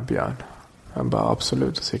innan Björn. Han bara,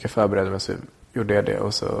 absolut. Och så gick jag förberedde mig, så gjorde jag det.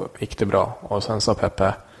 Och så gick det bra. Och sen sa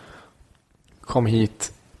Peppe, kom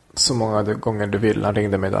hit så många gånger du vill. Han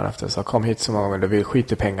ringde mig dagen efter och sa, kom hit så många gånger du vill.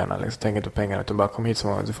 Skit i pengarna. Liksom. Tänk inte på pengarna. Utan bara kom hit så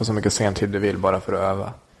många. Du får så mycket sentid du vill bara för att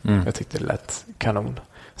öva. Jag tyckte det lät kanon.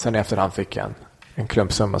 Sen efter han fick en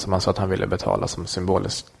klumpsumma som han sa att han ville betala som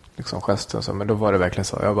symbolisk liksom, gest. Och så. Men då var det verkligen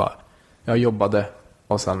så. Jag jobbade,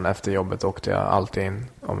 och sen efter jobbet åkte jag alltid in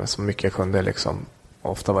om så mycket jag kunde. Liksom.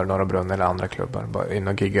 Ofta var det Norra Brunn eller andra klubbar. Bara in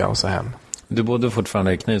och gigga och så hem. Du bodde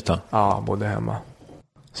fortfarande i Knivsta? Ja, bodde hemma.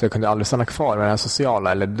 Så jag kunde aldrig stanna kvar med den här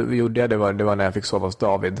sociala. Eller det var när jag fick sova hos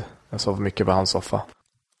David. Jag sov mycket på hans soffa.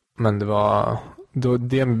 Men det var...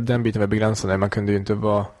 den biten var begränsad. Man kunde ju inte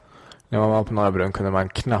vara... När man var på Norra Brunn kunde man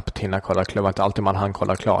knappt hinna kolla klubbar. Inte alltid man hann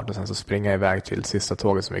kolla klart. Och sen så springa iväg till sista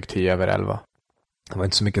tåget som gick 10:11. Det var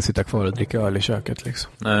inte så mycket att sitta kvar och dricka öl i köket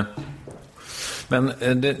liksom. Nej. Men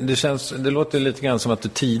det låter lite grann som att du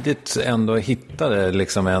tidigt ändå hittade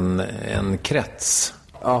liksom en krets.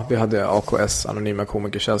 Ja, vi hade AKS, Anonyma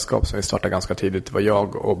Komikersällskap, som vi startade ganska tidigt. Det var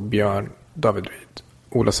jag och Björn, David Ryd,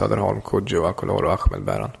 Ola Söderholm, Kodjo, Akolor och Ahmed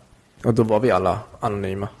Bäran. Och då var vi alla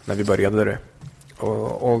anonyma när vi började det.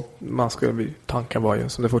 Och tanken var ju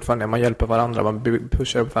som det fortfarande är, man hjälper varandra, man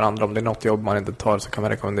pushar upp varandra. Om det är något jobb man inte tar så kan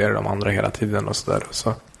man rekommendera de andra hela tiden och sådär.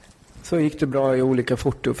 Så gick det bra i olika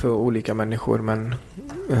fortor för olika människor, men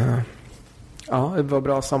ja, det var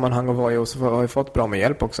bra sammanhang att vara i, och så har jag fått bra med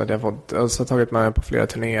hjälp också. Jag har tagit med mig på flera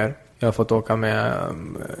turnéer. Jag har fått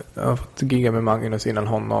jag har fått gigga med Magnus innan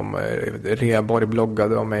honom. Reborg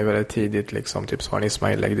bloggade om mig väldigt tidigt liksom, typ Svan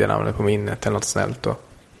Ismail läggde namnet på minnet eller något snällt, och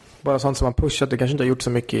bara sånt som man pushat. Det kanske inte har gjort så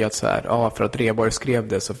mycket i att så här, för att Reborg skrev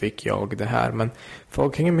det så fick jag det här. Men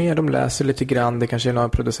folk hänger med, de läser lite grann. Det kanske är någon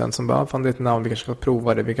producent som bara, fan det är ett namn, vi kanske ska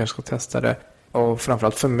prova det, vi kanske ska testa det. Och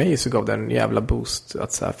framförallt för mig så gav det en jävla boost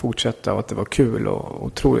att så här fortsätta, och att det var kul och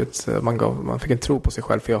otroligt. Man fick en tro på sig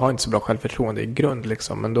själv, för jag har inte så bra självförtroende i grund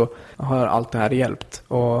liksom. Men då har allt det här hjälpt.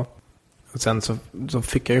 Och sen så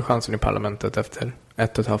fick jag ju chansen i Parlamentet efter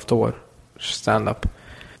 1,5 år stand-up.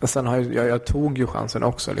 Sen har jag tog ju chansen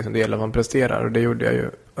också. Liksom, det gäller att man presterar och det gjorde jag ju.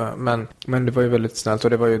 Men det var ju väldigt snällt och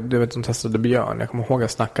det var ju det som testade Björn. Jag kommer ihåg att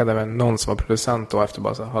jag snackade med någon som var producent då efter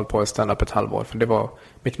bara så höll på att stand up ett halvår. För det var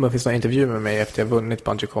mitt finns en intervju med mig efter jag vunnit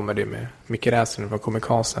Bungee Comedy med Micke Räsen från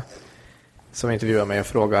Komikase. Som intervjuar mig och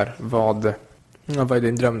frågar vad är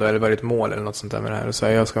din dröm då? Eller vad är ditt mål eller något sånt där med det här? Och så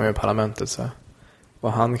jag ska med i parlamentet så.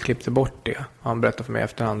 Och han klippte bort det. Han berättade för mig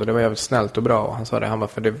efterhand och det var jävligt snällt och bra. Och han sa det, han bara,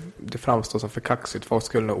 för det framstår som för kaxigt. Folk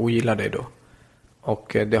skulle nog ogilla dig då.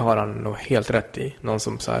 Och det har han nog helt rätt i. Någon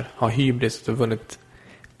som så här har hybris och vunnit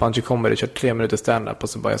Bungee Comedy, kört 3 minuter stand-up och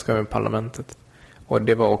så bara jag ska med i parlamentet. Och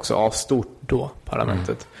det var också avstort då,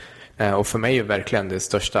 parlamentet. Och för mig är verkligen det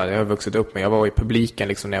största. Jag har vuxit upp med. Jag var i publiken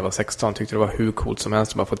liksom när jag var 16. Tyckte det var hur coolt som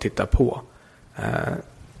helst att bara få titta på.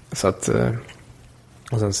 Så att...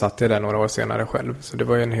 Och sen satt jag där några år senare själv. Så det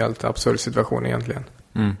var ju en helt absurd situation egentligen.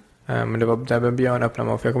 Men det var där med Björn öppnade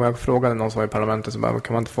mig. För jag kommer ihåg att frågade någon som var i parlamentet. Så bara,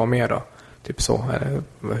 kan man inte få mer då? Typ så. Eller,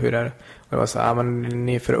 hur är det? Och det var så här, men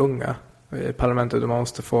ni är för unga. I parlamentet, man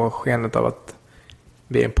måste få skenet av att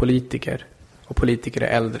bli en politiker. Och politiker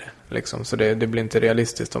är äldre. Liksom. Så det blir inte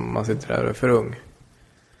realistiskt om man sitter där och är för ung.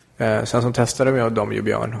 Sen så testade vi dem ju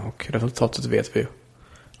Björn. Och resultatet vet vi ju.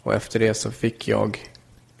 Och efter det så fick jag...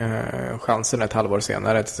 chansen ett halvår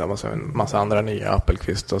senare tillsammans med en massa andra nya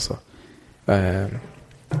Appelqvist och så.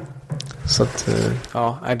 Så att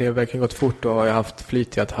ja, det har verkligen gått fort och jag har haft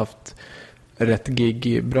flit i att haft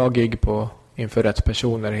bra gig på inför rätt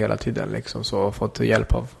personer hela tiden liksom, så har fått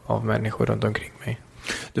hjälp av människor runt omkring mig.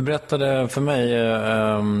 Du berättade för mig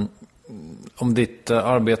om ditt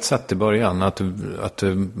arbetssätt i början, att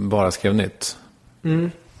du bara skrev nytt.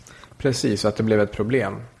 Precis, att det blev ett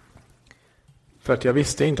problem. För att jag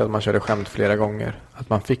visste inte att man körde skämt flera gånger. Att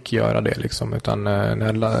man fick göra det liksom. Utan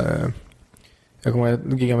jag kommer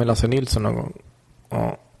ihåg att gigga med Lasse Nilsson någon gång.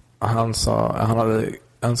 Och han sa,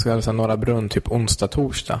 han skulle Norra Brunn typ onsdag,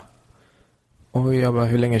 torsdag. Och jag bara,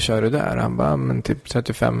 hur länge kör du där? Han bara, men typ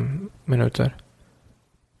 35 minuter.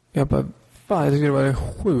 Jag bara, jag tyckte det var det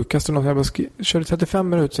sjukaste. Jag bara, körde 35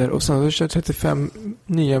 minuter och sen så körde 35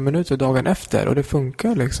 nya minuter dagen efter. Och det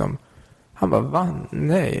funkar liksom. Han bara, va?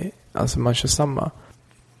 Nej. Alltså man kör samma.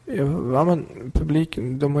 Ja, men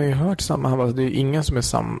publiken, de har ju hört samma. Han bara, det är ju ingen som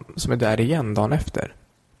är där igen dagen efter.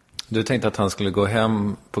 Du tänkte att han skulle gå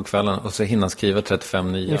hem på kvällen och så hinna skriva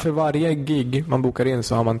 35 nya. Ja, för varje gig man bokar in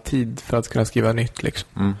så har man tid för att kunna skriva nytt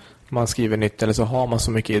liksom. Man skriver nytt eller så har man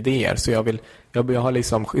så mycket idéer. Så jag har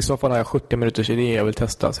liksom, i så fall har jag 70 minuters idéer jag vill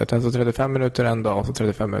testa. Så jag testar 35 minuter en dag och så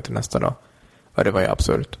 35 minuter nästa dag. Och det var ju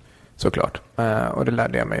absurt, såklart. Och det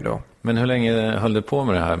lärde jag mig då. Men hur länge höll du på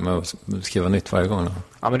med det här med att skriva nytt varje gång då?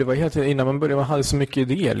 Ja, men det var helt innan man började, man hade så mycket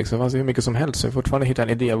idéer liksom. Det fanns hur mycket som helst. Så jag fortfarande hittar en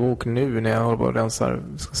idébok nu när jag håller på och rensar,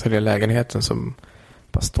 ska sälja lägenheten som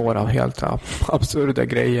bara står av helt absurda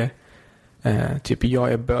grejer. Typ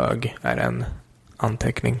jag är bög är en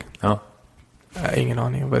anteckning. Ja. Ingen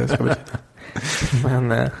aning vad det ska betyda. Men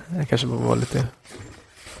jag kanske var lite...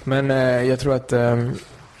 Men jag tror att...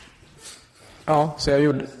 ja, så jag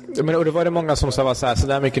gjorde... Men, och det var det många som sa så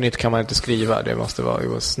där mycket nytt kan man inte skriva. Det måste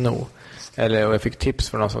vara sno. Eller, och jag fick tips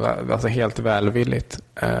från någon som var alltså helt välvilligt.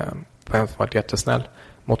 Han varit jättesnäll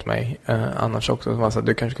mot mig. Annars också. Som var så att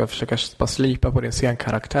du kanske ska försöka bara slipa på din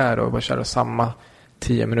scenkaraktär och bara köra samma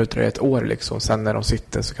 10 minuter i ett år liksom. Sen när de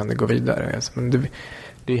sitter så kan det gå vidare. Alltså, men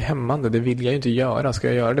det är hämmande. Det vill jag ju inte göra. Ska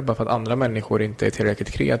jag göra det bara för att andra människor inte är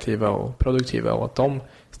tillräckligt kreativa och produktiva och att de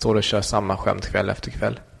står och kör samma skämt kväll efter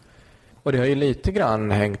kväll? Och det har ju lite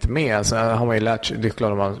grann hängt med. Alltså, har man ju lärt sig, det är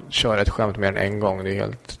klart om man kör ett skämt mer än en gång.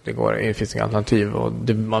 Det finns inga alternativ.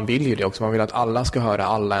 Och man vill ju det också. Man vill att alla ska höra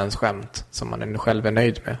alla ens skämt som man själv är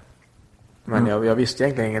nöjd med. Men jag visste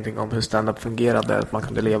egentligen ingenting om hur stand-up fungerade. Att man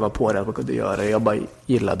kunde leva på det, att man kunde göra det. Jag bara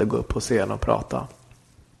gillade att gå upp på scen och prata.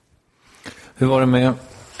 Hur var det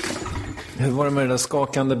med det där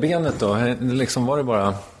skakande benet då? Liksom var det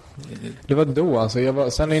bara... Det var då,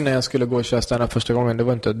 alltså sen innan jag skulle gå och köra stand-up första gången, det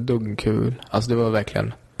var inte ett dugg kul. Alltså det var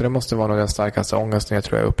verkligen, det måste vara nog den starkaste ångesten jag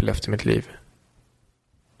tror jag upplevt i mitt liv.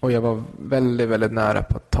 Och jag var väldigt, väldigt nära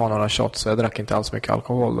på att ta några shots, så jag drack inte alls mycket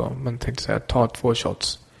alkohol då. Men tänkte säga, ta 2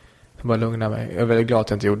 shots. Jag bara lugna mig. Jag är väldigt glad att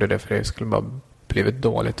jag inte gjorde det, för det skulle bara blivit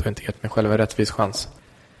dåligt och inte gett mig själv en rättvis chans.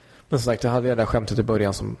 Men som sagt, jag hade det där skämtet i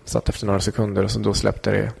början som satt efter några sekunder och så då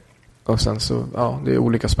släppte det. Och sen så, ja, det är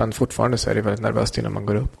olika spänt fortfarande, så är det väldigt nervöst innan man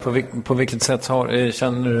går upp. På vilket sätt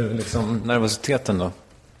känner du liksom nervositeten då?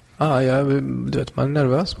 Du vet, man är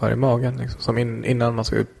nervös bara i magen liksom, som innan man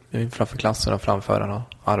ska upp framför klassen och framföra något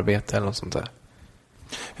arbete eller något sånt där.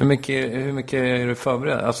 Hur mycket är du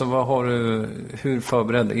förberedd? Alltså hur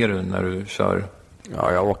förberedd är du när du kör?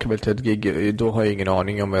 Ja, jag åker väl till ett gig. Då har jag ingen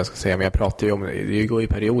aning om vad jag ska säga. Men jag pratar ju om det går i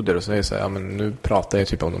perioder. Och så är det så här, ja, men nu pratar jag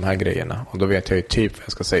typ om de här grejerna. Och då vet jag ju typ vad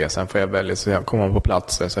jag ska säga. Sen får jag välja. Så jag kommer på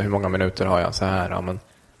plats. Så hur många minuter har jag? Så här, ja, men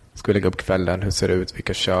ska vi lägga upp kvällen? Hur ser det ut?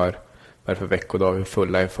 Vilka kör? Vad är det för veckodag? Hur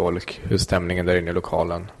fulla är folk? Hur är stämningen där inne i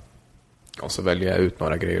lokalen? Och så väljer jag ut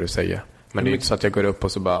några grejer att säga. Men det är inte så att jag går upp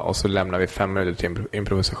och så lämnar vi 5 minuter till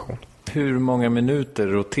improvisation. Hur många minuter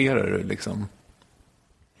roterar du liksom?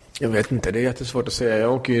 Jag vet inte, det är jättesvårt att säga.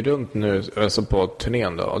 Jag åker ju runt nu alltså på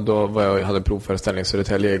turnén då. Och då var jag hade provföreställning i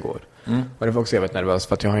Södertälje igår. Och det var också jävligt nervös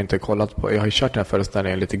för att jag har inte kollat på. Jag har ju kört den här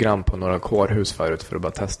föreställningen lite grann på några kårhus förut för att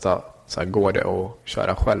bara testa. Så här, går det att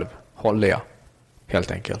köra själv? Håller jag?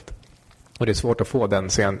 Helt enkelt. Och det är svårt att få den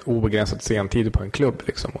obegränsat sentid på en klubb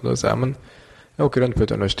liksom. Och då säger men jag åker runt på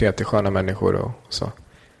ett universitet till sköna människor och så.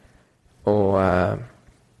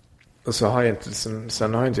 Och så har jag inte,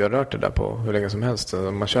 sen har inte jag rört det där på hur länge som helst.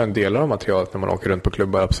 Man kör en del av materialet när man åker runt på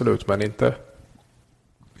klubbar, absolut. Men inte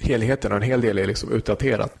helheten, och en hel del är liksom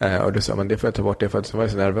utdaterat. Och det sa men det får jag ta bort, det för att jag var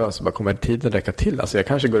så nervös. Så bara kommer tiden räcka till? Alltså jag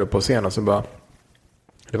kanske går upp på scen och så bara,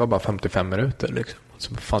 det var bara 55 minuter liksom.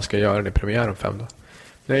 Så vad fan ska jag göra i premiär om 5 då?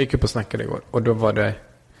 Jag gick upp och snackade igår. Och då var det,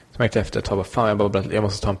 så märkte jag efter ett tag, fan jag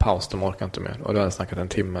måste ta en paus, de orkar inte mer. Och då hade jag snackat en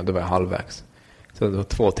timme, då var jag halvvägs. Så det var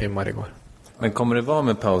 2 timmar igår. Men kommer det vara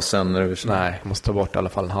med pausen? När du... Nej, jag måste ta bort i alla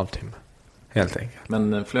fall en halvtimme. Helt enkelt.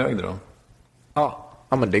 Men flög det då? Ja,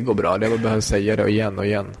 men det går bra. Det behöver säga det igen och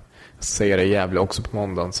igen. Jag säger det jävligt också på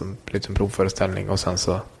måndagen som lite en provföreställning. Och sen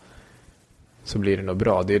så blir det nog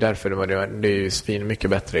bra. Det är därför det är ju svin mycket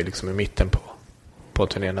bättre liksom i mitten på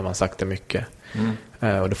turnén när man sagt det mycket.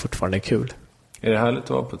 Och det fortfarande är kul. Är det härligt att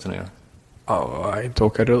vara på turné? Ja, inte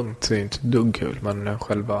åka runt. Det är inte dugg kul. Men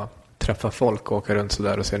själva träffa folk och åka runt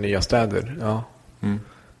sådär och se nya städer. Ja.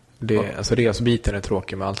 Alltså resbiten är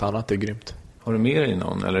tråkig, men allt annat är grymt. Har du med dig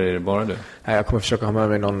någon eller är det bara du? Nej, jag kommer försöka ha med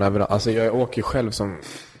mig någon överallt. Alltså jag åker själv som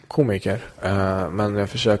komiker. Men jag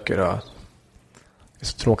försöker då. Det är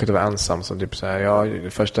så tråkigt att vara ensam. Så typ så här,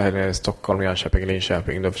 första helgen är i Stockholm, Jönköping,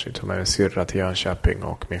 Linköping. Då försöker jag ta med min syrra till Jönköping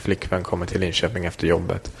och min flickvän kommer till Linköping efter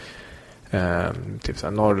jobbet. Typ så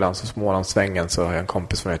här, Norrlands och Smålandssvängen så har jag en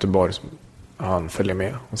kompis från Göteborg som han följer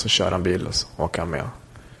med och så kör han bil och så åker han med.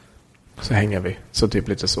 Så hänger vi. Så typ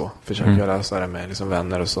lite så. Försöker göra så här med liksom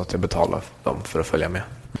vänner och så att jag betalar dem för att följa med.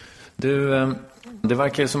 Du, det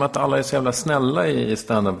verkar ju som att alla är så jävla snälla i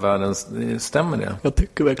stand-up-världen. Stämmer det? Jag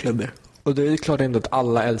tycker verkligen det. Och det är klart inte att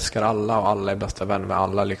alla älskar alla och alla är bästa vän med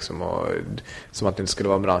alla liksom. Och, som att det inte skulle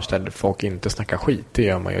vara en bransch där folk inte snackar skit. Det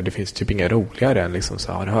gör man ju. Det finns typ inga roligare än liksom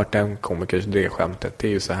så. Har du hört en komikers det skämtet? Det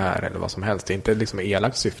är ju så här eller vad som helst. Det är inte liksom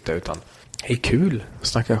elakt syfte utan det är kul.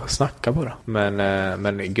 Snacka bara.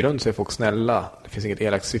 Men i grund så är folk snälla. Det finns inget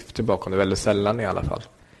elakt syfte bakom det. Väldigt sällan i alla fall.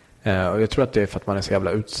 Och jag tror att det är för att man är så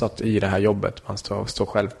jävla utsatt i det här jobbet. Man står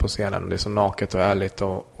själv på scenen och det är så naket och ärligt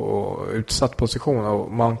och utsatt position.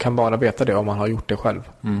 Och man kan bara veta det om man har gjort det själv.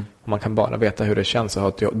 Och man kan bara veta hur det känns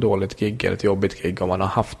att ha ett dåligt gig eller ett jobbigt gig om man har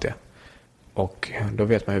haft det. Och då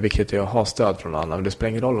vet man hur viktigt det är att ha stöd från någon annan. Det spelar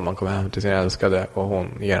ingen roll om man kommer hem till sin älskade och hon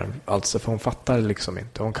ger alltså för hon fattar liksom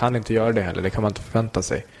inte. Hon kan inte göra det heller, det kan man inte förvänta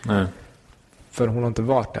sig. Nej. För hon har inte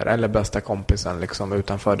varit där, eller bästa kompisen liksom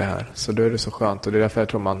utanför det här. Så då är det så skönt och det är därför jag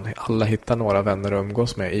tror man alla hittar några vänner att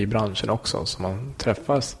umgås med i branschen också. Så man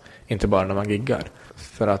träffas inte bara när man giggar.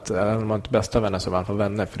 För att när man inte bästa vänner så är man för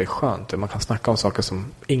vänner, för det är skönt. Man kan snacka om saker som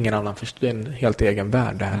ingen annan förstår, det är en helt egen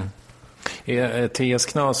värld det här. Är TS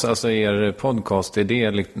Knas, alltså er podcast, är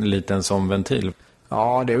det lite en sån ventil?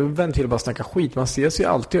 Ja, det är en ventil att bara snacka skit. Man ses ju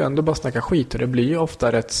alltid och ändå bara snacka skit. Och det blir ju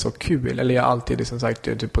ofta rätt så kul. Eller jag alltid liksom sagt,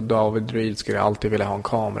 typ på David Reed skulle jag alltid vilja ha en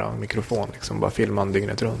kamera och en mikrofon. Liksom bara filma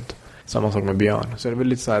dygnet runt. Samma sak med Björn. Så det är väl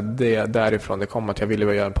lite så här, det därifrån det kommer att jag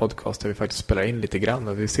ville göra en podcast där vi faktiskt spelar in lite grann.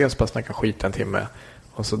 Och vi ses bara snacka skit en timme.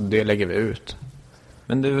 Och så det lägger vi ut.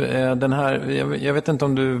 Men du, den här, jag vet inte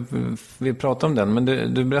om du vill prata om den, men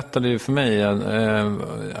du berättade ju för mig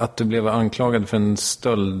att du blev anklagad för en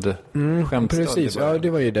stöld. Skämtstöld. Precis, ja det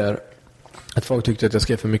var ju där att folk tyckte att jag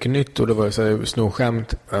skrev för mycket nytt och det var ju så här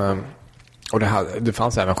snorskämt. Och det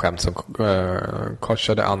fanns även skämt som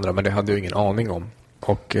korsade andra, men det hade jag ingen aning om.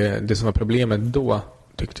 Och det som var problemet då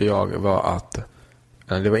tyckte jag var att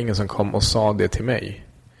det var ingen som kom och sa det till mig.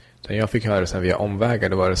 Sen jag fick höra sen via omvägar,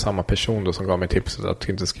 det var det samma person då som gav mig tipset att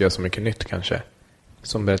inte ska göra så mycket nytt kanske.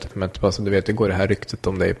 Som berättade för mig att du vet, det går det här ryktet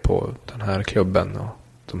om dig på den här klubben och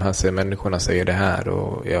de här människorna säger det här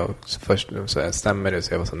och jag först så stämmer det,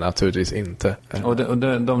 så jag var så naturligtvis inte. Och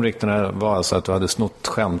de ryktena var alltså att du hade snott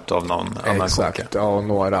skämt av någon annan. Exakt, ja, och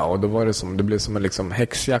några. Och då var det blev som en liksom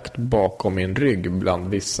häxjakt bakom min rygg bland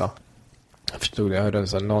vissa. Jag förstod det. Jag hörde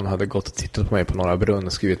att någon hade gått och tittat på mig på Norra Brunn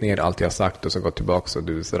och skrivit ner allt jag sagt och så gått tillbaka och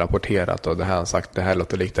du så rapporterat och det här har sagt, det här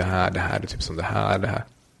låter likt det här är typ som det här.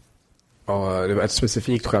 Och det var ett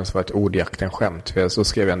specifikt skämt som var ett ordjakten-skämt. För så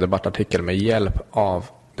skrev jag en debattartikel med hjälp av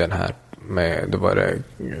den här. Då var det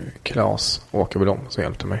Claes Åkerblom som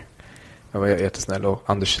hjälpte mig. Jag var jättesnäll och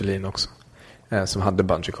Anders Selin också. Som hade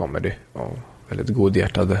bungee comedy och väldigt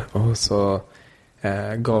godhjärtade. Och så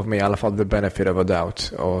gav mig i alla fall the benefit of a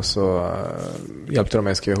doubt. Och så hjälpte de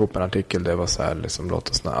mig att skriva ihop en artikel. Det var så här liksom, låt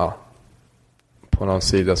oss på någon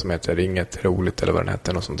sida som heter Inget roligt eller vad den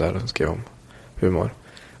hette. Något sånt där som skrev om humor.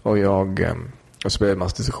 Och så blev det en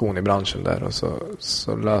massa diskussion i branschen där. Och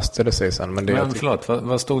så löste det sig sen. Men förlåt,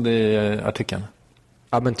 vad stod det i artikeln?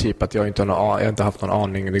 Ja, men typ att jag inte har haft någon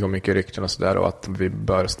aning. Det går mycket rykten och sådär. Och att vi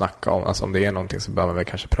bör snacka om, alltså om det är någonting så bör man väl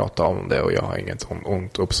kanske prata om det. Och jag har inget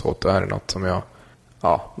ont uppsåt. Det här är något som jag,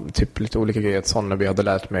 typ lite olika grejer. Sonneby hade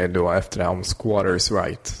lärt mig då efter det här om squatters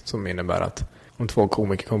right. Som innebär att om två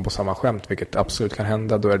komiker kommer på samma skämt, vilket absolut kan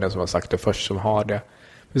hända, då är det den som har sagt det först som har det.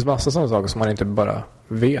 Det finns massa sådana saker som man inte bara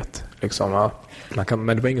vet. Liksom, men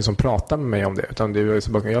det var ingen som pratade med mig om det. Utan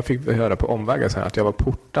jag fick höra på omvägar sen att jag var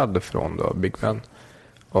portad från då Big Ben.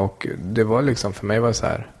 Och det var liksom, för mig var det så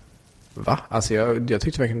här, va? Alltså jag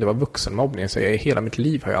tyckte verkligen det var vuxenmobbning. Så hela mitt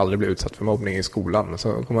liv har jag aldrig blivit utsatt för mobbning i skolan. Men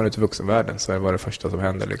så kommer man ut i vuxenvärlden så var det första som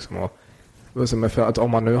hände liksom. Och för att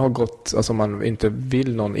om man nu har gått, alltså om man inte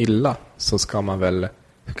vill någon illa, så kan man väl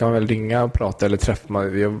ringa och prata eller träffa.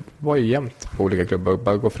 Jag var ju jämt på olika klubbar och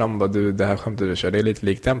bara gå fram och bara, du, det här skämtet du kör, det är lite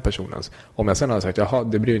likt den personens. Om jag sen hade sagt, jaha,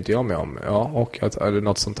 det bryr inte jag mig om. Ja, och att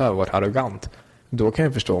något sånt här var arrogant. Då kan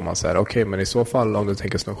jag förstå om man säger, okej, men i så fall om du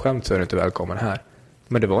tänker sån skämt så är du inte välkommen här.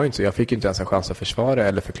 Men det var ju inte så. Jag fick inte ens en chans att försvara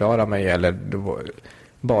eller förklara mig. Eller det var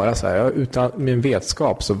bara så här, utan min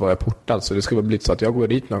vetskap så var jag portad. Så det skulle bli så att jag går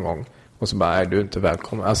dit någon gång och så bara, är du inte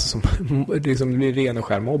välkommen. Alltså det blir ren och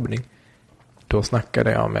skär mobbning. Då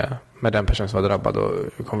snackade jag med den personen som var drabbad och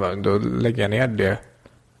då lägger jag ner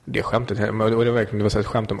det skämtet. Och det var så ett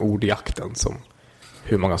skämt om ordjakten som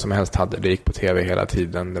hur många som helst hade. Det gick på tv hela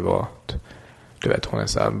tiden. Det var, du vet, hon är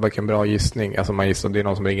så här, vilken bra gissning. Alltså man gissar, det är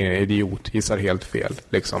någon som ringer en idiot, gissar helt fel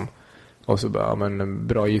liksom. Och så bara, men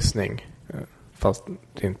bra gissning. Fast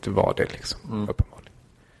det inte var det liksom, uppenbarligen.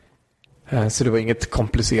 Så det var inget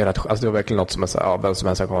komplicerat. Alltså det var verkligen något som jag sa, vem som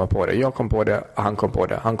helst komma på det. Jag kom på det, han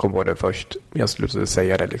kom på det först. Jag slutade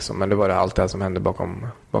säga det liksom. Men det var allt det här som hände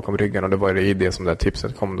bakom ryggen. Och det var det i det som det här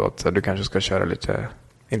tipset kom då. Att så du kanske ska köra lite,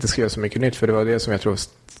 inte skriva så mycket nytt. För det var det som jag tror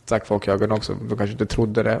stack folk i ögonen också. De kanske inte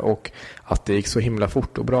trodde det. Och att det gick så himla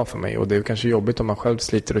fort och bra för mig. Och det är kanske jobbigt om man själv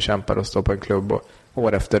sliter och kämpar och står på en klubb och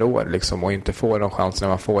år efter år liksom. Och inte får någon chans. När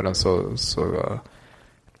man får den så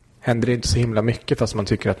händer det inte så himla mycket fast man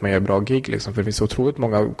tycker att man gör bra gig liksom. För det finns så otroligt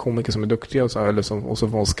många komiker som är duktiga och så får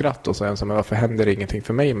man skratt och så men varför händer det ingenting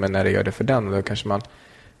för mig, men när det gör det för den, då kanske man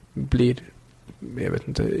blir, jag vet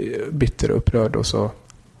inte, bitter och upprörd och så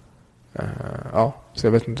så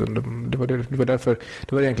jag vet inte, det var därför,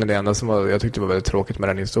 det var egentligen det enda som jag tyckte var väldigt tråkigt med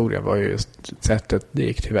den historien, var ju just sättet det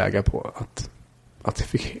gick tillväga på,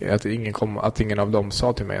 att ingen av dem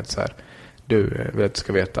sa till mig att så här, du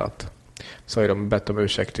ska veta att så har de bett om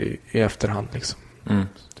ursäkt i efterhand liksom.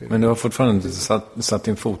 Men du har fortfarande inte satt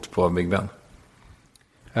din fot på Big Ben?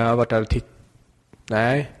 Jag har varit där och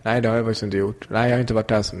Nej, det har jag faktiskt inte gjort. Nej, jag har inte varit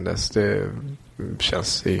där sedan dess. Det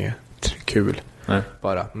känns inget kul. Nej.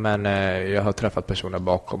 Bara. Men jag har träffat personer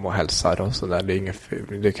bakom och hälsar och sådär. Det är inget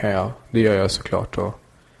ful. Det gör jag såklart och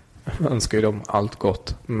önskar ju dem allt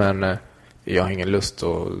gott. Men jag har ingen lust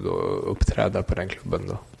att uppträda på den klubben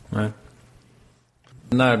då. Nej.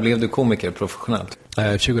 När blev du komiker professionellt?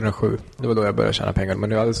 2007. Det var då jag började tjäna pengar. Men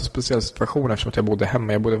det var en så speciell situation eftersom jag bodde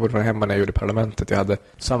hemma. Jag bodde fortfarande hemma när jag gjorde Parlamentet. Jag hade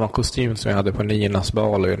samma kostym som jag hade på 9:ans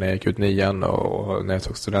bal och när jag gick ut 9:an och när jag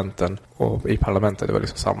tog studenten. Och i Parlamentet, det var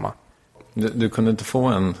liksom samma. Du kunde inte få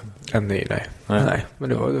en ny, nej. Men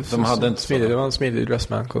det var en smidig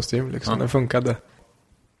Dressman-kostym liksom. Den funkade.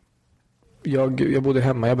 Jag bodde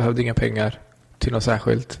hemma. Jag behövde inga pengar till något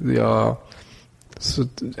särskilt. Så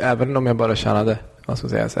även om jag bara tjänade, vad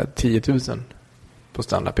ska jag säga, 10 000 på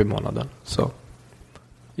stand-up i månaden, så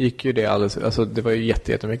gick ju det alldeles, alltså det var ju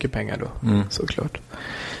jättemycket pengar då, såklart.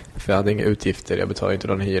 För jag hade inga utgifter, jag betalade inte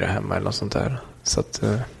någon hyra hemma eller något sånt där. Så att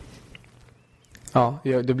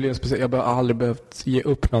det blev speciellt. Jag har aldrig behövt ge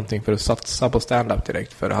upp någonting för att satsa på stand-up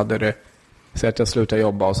direkt. För hade det så att jag slutade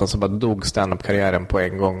jobba och sen så bara dog stand-up-karriären på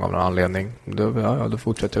en gång av någon anledning, då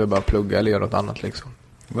fortsätter jag bara plugga eller göra något annat liksom.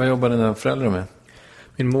 Vad jobbar dina föräldrar med?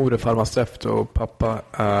 Min mor är farmaceut och pappa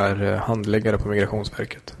är handläggare på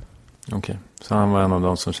Migrationsverket. Okej, så han var en av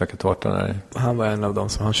dem som käkade tårta där? Han var en av dem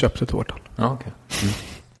som han köpte tårtan. Ja, okej.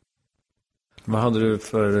 Vad hade du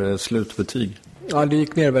för slutbetyg? Ja, det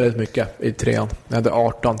gick ner väldigt mycket i 3:an. Jag hade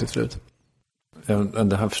 18 till slut.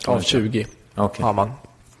 Det här förstår Av 20 har man.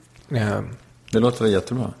 Det låter väl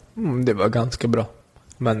jättebra. Det var ganska bra.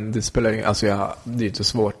 Men det spelar ingen... Alltså det är inte så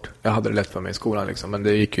svårt. Jag hade det lätt för mig i skolan liksom. Men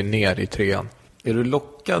det gick ju ner i 3:an. Är du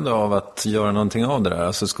lockad av att göra någonting av det där?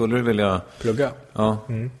 Alltså skulle du vilja... Plugga? Ja.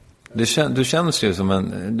 Du känns ju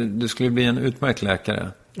som du skulle bli en utmärkt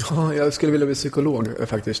läkare. Ja, jag skulle vilja bli psykolog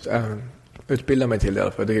faktiskt. Utbilda mig till det i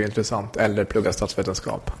alla fall. Det är intressant. Eller plugga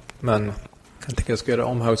statsvetenskap. Men jag tänker att jag ska göra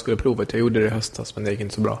om högskoleprovet. Jag gjorde det i höstas, men det gick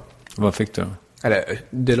inte så bra. Vad fick du då? Eller,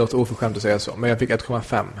 det låter oförskämt att säga så. Men jag fick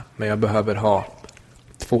 1,5. Men jag behöver ha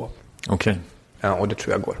 2. Okej. Ja, och det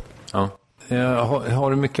tror jag går. Ja. Har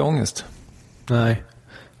du mycket ångest? Nej,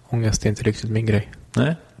 ångest är inte riktigt min grej.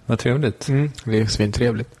 Nej, vad trevligt. Det är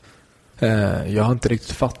svintrevligt. Jag har inte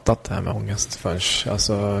riktigt fattat det här med ångest förrän.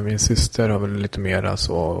 Alltså, min syster har väl lite mer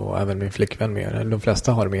alltså, och även min flickvän mer. De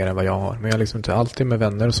flesta har mer än vad jag har. Men jag är liksom inte alltid med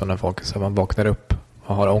vänner och sådana folk. Så man vaknar upp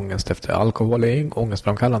och har ångest efter alkohol är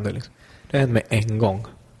ångestframkallande. Liksom. Det har hänt mig en gång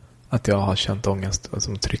att jag har känt ångest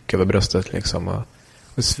som tryck över bröstet liksom.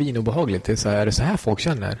 Och svinobehagligt. Det är, är det så här folk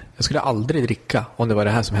känner? Jag skulle aldrig dricka om det var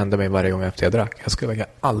det här som hände mig varje gång efter jag drack. Jag skulle verkligen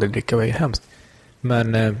aldrig dricka, det var ju hemskt.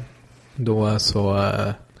 Men då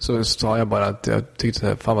så sa jag bara att jag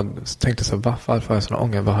tyckte tänkte så här, varför har jag sån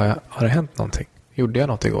ångest? Har det hänt någonting? Gjorde jag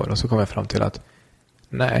något igår? Och så kom jag fram till att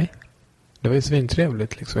nej, det var ju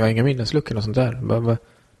svintrevligt liksom. Jag har inga minnesluckor och sånt där.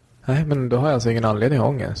 Nej, men då har jag alltså ingen anledning att ha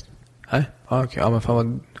ångest. Nej, okej. Ja, men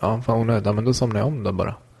fan onödigt. Ja, men då somnar jag om då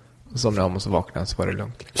bara. Så somnade jag om och så vaknade jag, så var det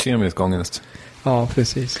lugnt. Kemisk ångest. Ja,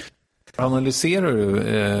 precis. Analyserar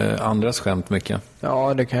du andras skämt mycket?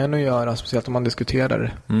 Ja, det kan jag nog göra. Speciellt om man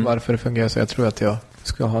diskuterar varför det fungerar. Så jag tror att jag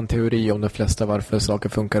ska ha en teori om de flesta varför saker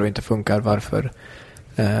funkar och inte funkar. Varför.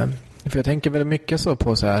 För jag tänker väldigt mycket så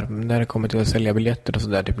på så här. När det kommer till att sälja biljetter och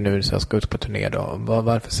sådär. Typ nu så jag ska ut på turné då.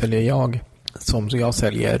 Varför säljer jag som jag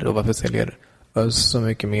säljer? Och varför säljer Öst så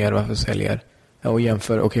mycket mer? Varför säljer... Och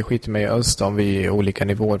jämför, skit med Öst om vi är olika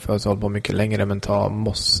nivåer för att hålla på mycket längre, men ta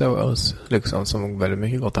Mosse och Öst liksom, som väldigt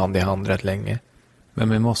mycket gått hand i hand rätt länge.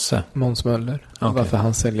 Vem är Mosse? Måns Möller. Okay. Varför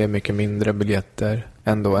han säljer mycket mindre biljetter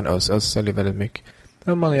ändå än Öst. Öst säljer väldigt mycket.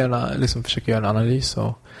 Men man gärna liksom försöker göra en analys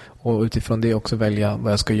och utifrån det också välja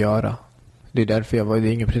vad jag ska göra. Det är därför det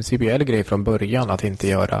är ingen principiell grej från början att inte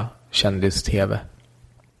göra kändis-tv.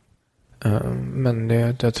 Men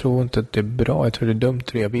jag tror inte att det är bra. Jag tror det är dumt.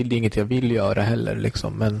 Det är inget jag vill göra heller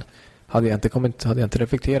liksom. Men hade jag inte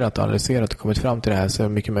reflekterat och analyserat och kommit fram till det här, så är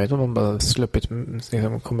det mycket möjligt om man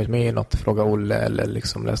bara kommit med i något, Fråga Olle eller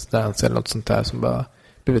liksom Let's Dance eller något sånt där, som bara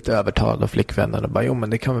blivit övertalad av flickvännen och bara, jo men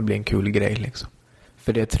det kan väl bli en kul grej liksom.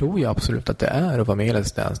 För det tror jag absolut att det är att vara med i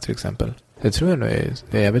Let's Dance till exempel. Det tror jag nog är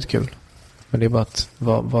jävligt kul. Men det är bara att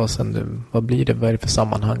vad blir det? Vad är det för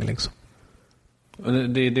sammanhang liksom?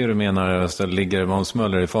 Det är det du menar, att det ligger Måns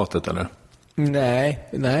Möller i fatet, eller?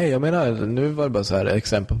 Nej, jag menar, nu var det bara så här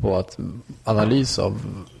exempel på att analys av,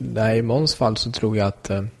 i Måns fall så tror jag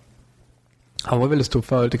att han var väldigt stor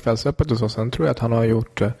förut i Kvällsöppet och så. Sen tror jag att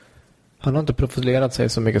han har inte profilerat sig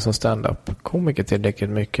så mycket som stand-up-komiker tillräckligt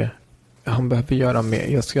mycket. Han behöver göra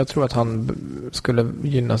mer. Jag tror att han skulle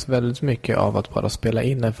gynnas väldigt mycket av att bara spela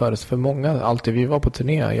in en föreställning. För många, alltid vi var på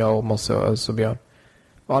turné, jag och Mosse och Björn,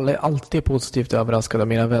 alla är alltid positivt överraskade av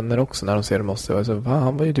mina vänner också när de ser Mosse. Alltså,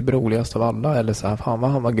 han var ju typ roligast av alla. Eller så här, fan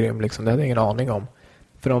vad han var grym liksom. Det hade jag ingen aning om.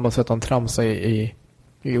 För de har bara sett han tramsa i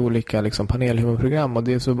olika liksom, panelhumorprogram. Och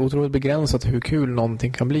det är så otroligt begränsat hur kul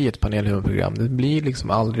någonting kan bli i ett panelhumorprogram. Det blir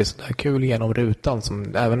liksom aldrig så där kul genom rutan.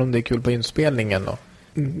 Även om det är kul på inspelningen.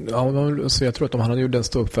 Så jag tror att om han hade gjort en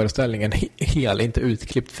ståuppföreställningen inte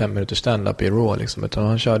utklippt 5 minuter stand-up i Raw liksom, utan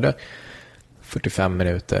han körde 45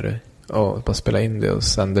 minuter och bara spela in det och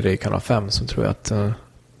sände det i kanal 5, så tror jag att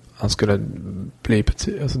han skulle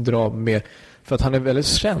dra mer, för att han är väldigt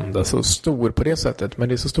känd, alltså stor på det sättet, men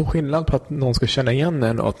det är så stor skillnad på att någon ska känna igen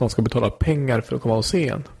en och att någon ska betala pengar för att komma och se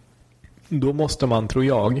en. Då måste man, tror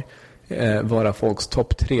jag, vara folks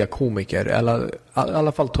topp 3 komiker, eller i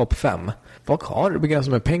alla fall topp 5. Folk har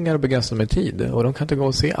begränsat med pengar och begränsat med tid, och de kan inte gå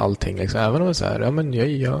och se allting liksom. Även om det är så här, ja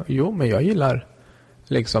men jag gillar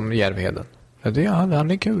liksom Järvheden.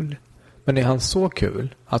 Han är kul. Men är han så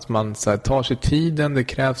kul att man så här, tar sig tiden det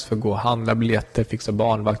krävs för att gå och handla biljetter, fixa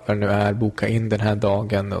barnvakt, vad det nu är, boka in den här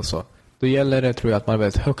dagen och så. Då gäller det, tror jag, att man är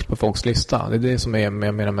väldigt högt på folks lista. Det är det som jag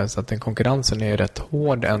menar med att den konkurrensen är rätt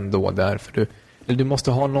hård ändå där. För du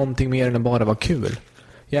måste ha någonting mer än att bara vara kul.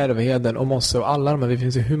 Järvheden och Mosse och alla de här, det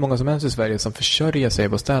finns ju hur många som helst i Sverige som försörjer sig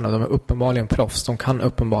på stand-up. De är uppenbarligen proffs. De kan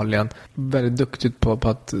uppenbarligen väldigt duktigt på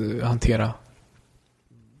att hantera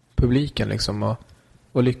publiken liksom. Och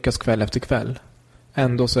och lyckas kväll efter kväll.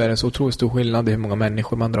 Ändå så är det så otroligt stor skillnad i hur många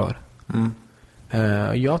människor man drar.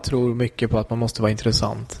 Jag tror mycket på att man måste vara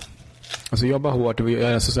intressant. Alltså jobba hårt och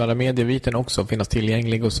göra sociala medier-biten också, finnas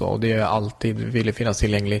tillgänglig och så. Och det är jag alltid vill finnas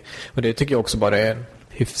tillgänglig. Och det tycker jag också bara är en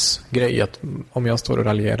hyfsgrej. Att om jag står och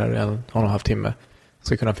raljerar en och en halv timme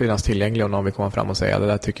ska kunna finnas tillgänglig och någon vill komma fram och säga det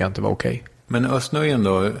där tycker jag inte var okej. Men Özz-Nujen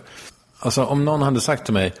då, alltså om någon hade sagt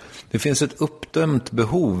till mig, det finns ett uppdömt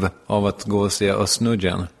behov av att gå och se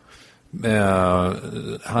Özz-Nujen.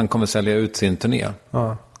 Han kommer sälja ut sin turné.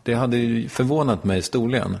 Ja. Det hade ju förvånat mig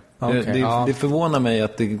storligen. Okay, det förvånar mig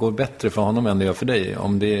att det går bättre för honom än det gör för dig,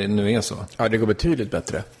 om det nu är så. Ja, det går betydligt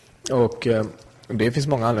bättre. Och det finns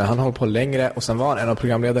många andra. Han har hållit på längre och sen var han en av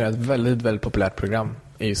programledarna i ett väldigt, väldigt populärt program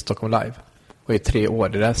i Stockholm Live. Och i 3 år,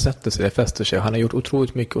 det där sätter sig, det fäster sig. Han har gjort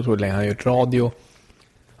otroligt mycket, otroligt länge. Han har gjort radio.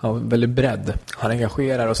 Han har väldigt bredd. Han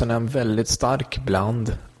engagerar och sen är han väldigt stark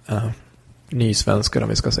bland nysvenskar, om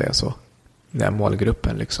vi ska säga så. Den här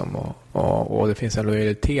målgruppen liksom. Och det finns en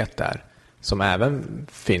lojalitet där som även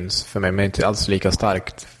finns för mig, men inte alls lika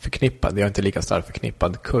starkt förknippad. Jag är inte lika starkt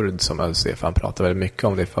förknippad kurd som Özz är, för han pratar väldigt mycket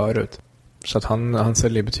om det förut. Så att han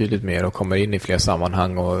säljer betydligt mer och kommer in i fler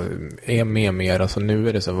sammanhang och är med mer. Alltså nu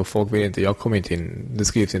är det så att folk vill inte, jag kommer inte in, det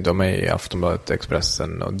skrivs inte om mig i Aftonbladet,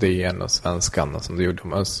 Expressen och DN och Svenskan som det gjorde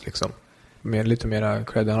om Özz liksom. Med lite mera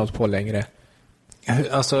cred, han har hållit på längre.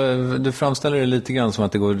 Alltså, du framställer det lite grann som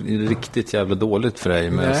att det går riktigt jävla dåligt för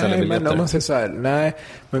dig med att sälja biljetter. Men om man säger så här, nej,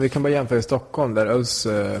 men vi kan bara jämföra i Stockholm där Özz,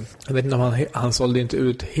 jag vet inte om han sålde inte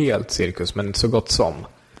ut helt Cirkus, men så gott som.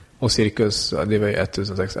 Och Cirkus, det var ju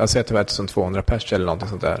 1600, alltså det var 1200 pers eller någonting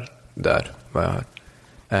sånt där var jag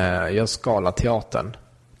här. Jag skalar teatern,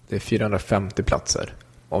 det är 450 platser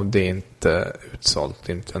och det är inte utsålt,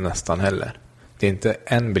 inte nästan heller. Det är inte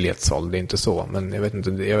en biljett såld, det är inte så. Men jag vet inte,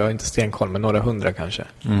 jag har inte stenkoll, men några hundra kanske.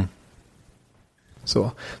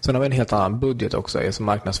 Så. Sen har vi en helt annan budget också. Som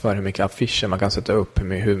marknadsför hur mycket affischer man kan sätta upp.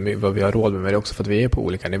 Vad vi har råd med det också. För att vi är på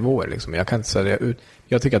olika nivåer. Liksom. Jag kan inte sälja ut.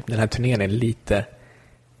 Jag tycker att den här turnén är lite,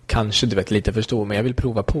 kanske lite för stor. Men jag vill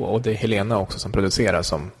prova på. Och det är Helena också som producerar,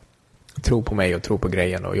 som tror på mig och tror på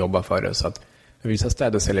grejen och jobbar för det. Så att vissa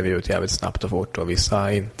städer säljer vi ut jävligt snabbt och fort och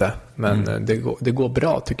vissa inte. Men det går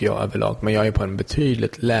bra tycker jag överlag. Men jag är på en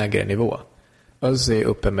betydligt lägre nivå. Özz är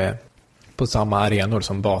uppe med på samma arenor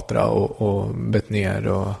som Batra och Betnér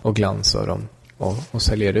och Glans och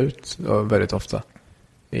säljer ut väldigt ofta.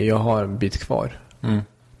 Jag har en bit kvar.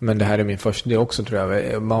 Men det här är min första. Det också tror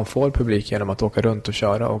jag. Man får publik genom att åka runt och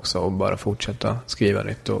köra också. Och bara fortsätta skriva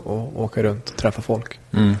nytt och åka runt och träffa folk.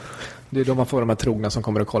 Det är då man får de här trogna som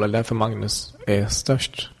kommer att kolla. Därför Magnus är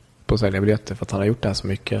störst på att sälja biljetter. För att han har gjort det här så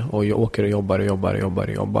mycket. Och jag åker och jobbar.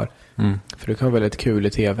 För det kan vara väldigt kul i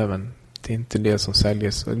tv. Men det är inte det som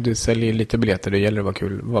säljs. Du säljer lite biljetter. Det gäller att vara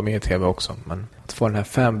kul. Vara med i tv också. Men att få den här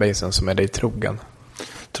fanbasen som är dig trogen.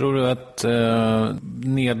 Tror du att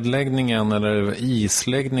nedläggningen eller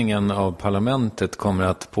isläggningen av parlamentet kommer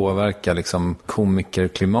att påverka liksom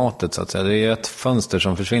komikerklimatet så att säga? Det är ett fönster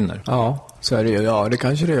som försvinner. Ja, så är det ju. Ja, det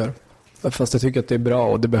kanske det gör. Fast jag tycker att det är bra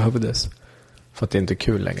och det behövdes. För att det inte är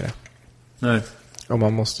kul längre. Nej. Och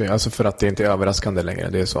man måste, alltså för att det inte är överraskande längre,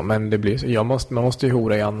 det är så. Men det blir, man måste ju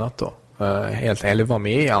hora i annat då. Eller vara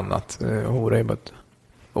med i annat. Hora är bara ett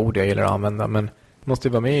ord jag gillar att använda. Men måste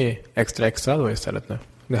vara med i extra då istället nu.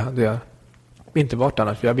 Det hade jag inte varit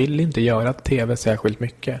annars. För jag vill inte göra tv särskilt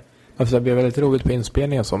mycket. Alltså det blir väldigt roligt på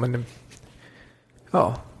inspelning och så. Men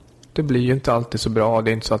det blir ju inte alltid så bra.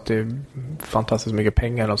 Det är inte så att det är fantastiskt mycket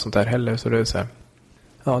pengar och sånt där heller. Så det är så här.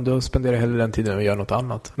 Ja, då spenderar jag hellre den tiden och gör något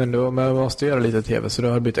annat. Men då måste jag göra lite tv. Så då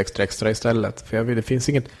har jag bytt extra istället. För det finns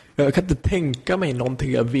inget. Jag kan inte tänka mig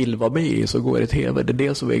någonting jag vill vara med i. Så går det tv. Det är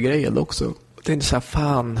det som är grejen också. Jag tänkte så här,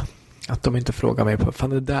 fan. Att de inte frågar mig på. Fan,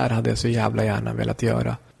 det där hade jag så jävla gärna velat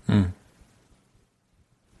göra.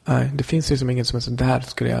 Nej, det finns liksom inget som är så.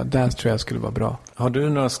 Där tror jag skulle vara bra. Har du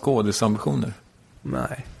några skådisambitioner?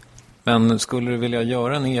 Nej. Men skulle du vilja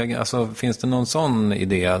göra en egen, alltså finns det någon sån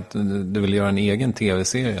idé att du vill göra en egen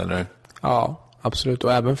tv-serie eller? Ja, absolut.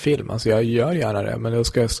 Och även film. Alltså jag gör gärna det. Men då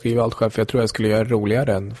ska jag skriva allt själv. För jag tror jag skulle göra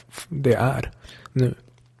roligare än det är nu.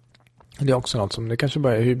 Det är också något som, det kanske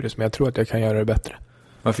bara är hybris. Men jag tror att jag kan göra det bättre.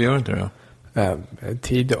 Varför gör du inte det då?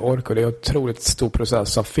 Tid och ork, och det är en otroligt stor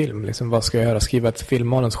process av film. Liksom, vad ska jag göra? Skriva ett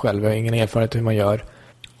filmmanus själv. Jag har ingen erfarenhet hur man gör.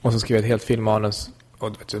 Och så skriva ett helt filmmanus.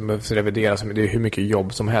 Och det behövs revideras. Det är hur mycket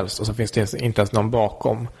jobb som helst. Och så finns det inte ens någon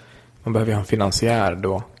bakom. Man behöver ju ha en finansiär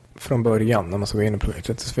då. Från början när man ska gå in i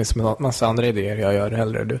projektet. Det finns en massa andra idéer jag gör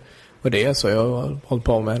hellre. Och det är så. Jag har hållit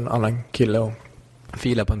på med en annan kille och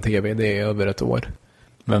filat på en tv. Det är över ett år.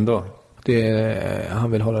 Vem då?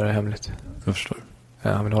 Han vill hålla det hemligt. Jag förstår.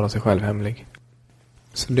 Han vill hålla sig själv hemlig.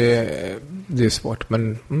 Så det är svårt,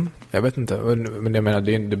 men jag vet inte. Men jag menar,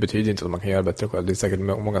 det betyder inte att man kan göra bättre själv. Det är säkert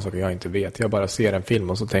många saker jag inte vet. Jag bara ser en film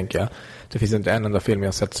och så tänker jag, det finns inte en enda film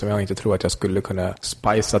jag sett som jag inte tror att jag skulle kunna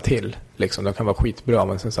spicea till. Liksom. De kan vara skitbra,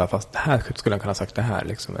 men sen så här, fast det här skulle jag kunna ha sagt det här.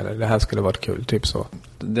 Liksom. Eller det här skulle varit kul, typ så.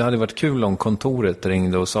 Det hade varit kul om kontoret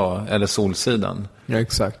ringde och sa, eller Solsidan. Ja,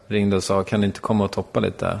 exakt. Ringde och sa, kan ni inte komma och toppa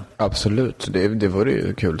lite? Absolut, det vore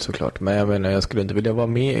ju kul såklart. Men jag menar, jag skulle inte vilja vara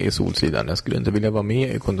med i Solsidan. Jag skulle inte vilja vara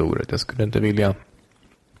med i kontoret. Jag skulle inte vilja...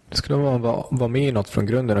 Det skulle vara med i något från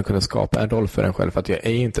grunden och kunna skapa en roll för en själv. För att jag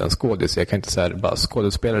är inte en skådis. Jag kan inte så här, bara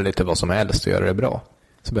skådespela lite vad som helst och göra det bra.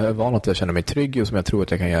 Så behöver vara något jag känner mig trygg i och som jag tror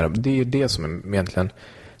att jag kan göra. Det är det som är egentligen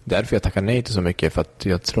därför jag tackar nej till så mycket. För att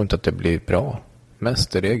jag tror inte att det blir bra.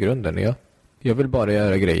 Mest är det grunden. Jag vill bara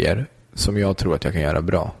göra grejer som jag tror att jag kan göra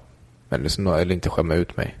bra. Eller inte skämma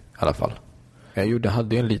ut mig i alla fall. Jag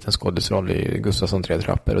hade en liten skådisroll i Gustafsson 3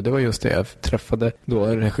 trappor. Och det var just det. Jag träffade då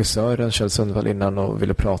regissören Kjell Sundvall innan och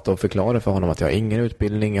ville prata och förklara för honom att jag har ingen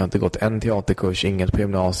utbildning. Jag har inte gått en teaterkurs, inget på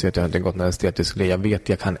gymnasiet. Jag har inte gått någon estetisk. Jag vet,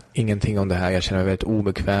 jag kan ingenting om det här. Jag känner mig väldigt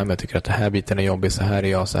obekväm. Jag tycker att det här biten är jobbig. Så här är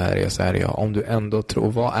jag, så här är jag, så här är jag. Om du ändå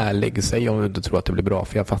tror, var ärlig. Säg om du inte tror att det blir bra.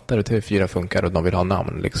 För jag fattar att TV4 funkar och de vill ha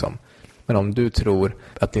namn liksom. Men om du tror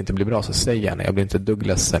att det inte blir bra så säg gärna. Jag blir inte dugg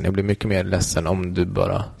ledsen. Jag blir mycket mer ledsen om du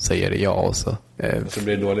bara säger ja och så. Så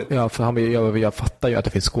blir det dåligt. Ja, för jag fattar ju att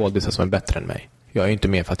det finns skådisar som är bättre än mig. Jag är inte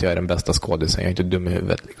med för att jag är den bästa skådisen. Jag är inte dum i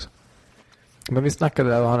huvudet liksom. Men vi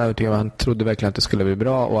snackade och han trodde verkligen att det skulle bli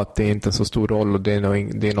bra och att det är inte är så stor roll och det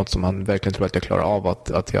är något som han verkligen tror att jag klarar av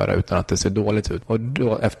att göra utan att det ser dåligt ut. Och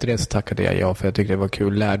då efter det så tackade jag ja, för jag tyckte det var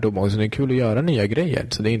kul lärdom och så det är kul att göra nya grejer.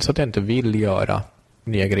 Så det är inte så att jag inte vill göra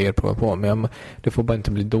nya grejer på, men det får bara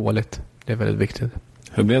inte bli dåligt. Det är väldigt viktigt.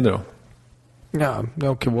 Hur blev det då? Ja,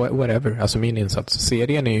 okay, whatever. Alltså min insats.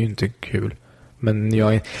 Serien är ju inte kul. Men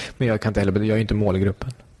jag kan inte heller, jag är inte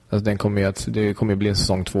målgruppen. Alltså det kommer ju bli en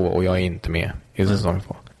säsong 2 och jag är inte med i säsong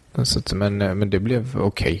 2. Så, men det blev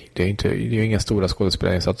okej. Det är ju inga stora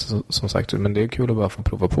skådespelarinsatser som sagt, men det är kul att bara få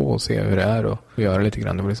prova på och se hur det är och göra lite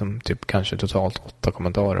grann. Det var liksom typ kanske totalt 8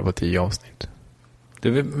 kommentarer på 10 avsnitt.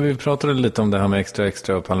 Vi pratade lite om det här med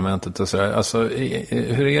extra och parlamentet och sådär. Alltså,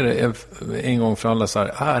 hur är det en gång för alla så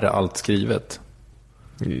här, är det allt skrivet?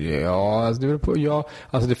 Ja, alltså det beror på. Ja,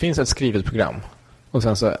 alltså det finns ett skrivet program och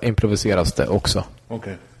sen så improviseras det också.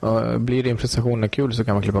 Okej. Blir improvisationen kul så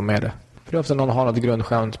kan man klippa med det. För ofta någon har något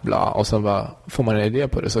grundskämt bla och sen bara får man en idé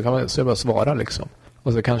på det så kan man så bara svara liksom.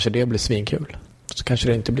 Och så kanske det blir svinkul. Så kanske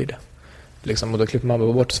det inte blir det. Liksom, och då klipper man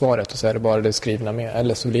bort svaret och så är det bara det skrivna med.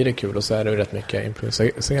 Eller så blir det kul och så är det rätt mycket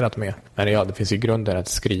improviserat med. Men ja, det finns ju grunden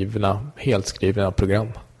ett helt skrivna program.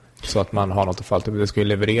 Så att man har något att falla till. Det ska ju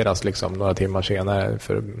levereras liksom några timmar senare.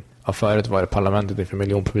 Förut var det parlamentet inför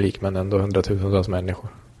miljonpublik men ändå 100,000 människor.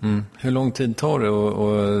 Mm. Hur lång tid tar det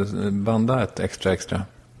att banda ett extra?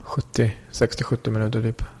 60-70 minuter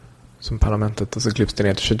typ. Som parlamentet och så klipps det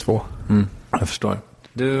ner till 22. Jag förstår.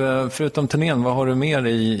 Du, förutom turnén, vad har du mer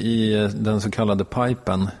i den så kallade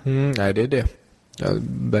pipen? Nej, det är det.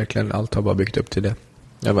 Verkligen allt har bara byggt upp till det.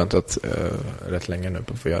 Jag har väntat rätt länge nu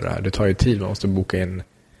på att få göra det här. Det tar ju tid, man måste boka in.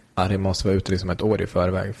 Det måste vara ute liksom ett år i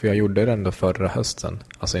förväg. För jag gjorde det ändå förra hösten.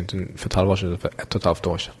 Alltså inte för ett halvår sedan, för 1,5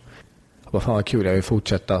 år sedan. Jag bara, fan vad kul, jag vill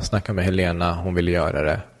fortsätta snacka med Helena. Hon ville göra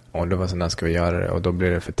det. Och det var så när ska vi göra det? Och då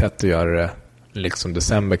blir det för tätt att göra det. Liksom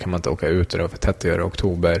december kan man inte åka ut och det var för tätt att göra det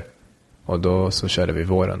oktober. Och då så körde vi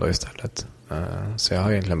våren då istället. Så jag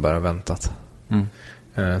har egentligen bara väntat.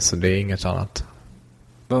 Så det är inget annat.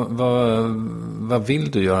 Vad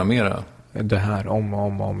vill du göra mera? Det här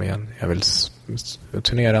om igen. Jag vill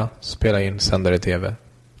turnera, spela in, sända det i tv.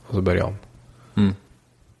 Och så börja om.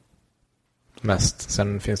 Mest.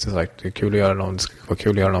 Sen finns det sagt, det är kul att göra det ska vara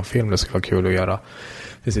kul att göra någon film. Det ska vara kul att göra.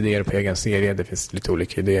 Det finns idéer på egen serie. Det finns lite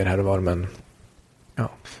olika idéer här och var, men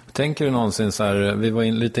ja. Tänker du någonsin så här, vi var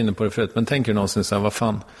lite inne på det förut, men tänker du någonsin så här,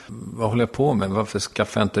 vad håller jag på med? Varför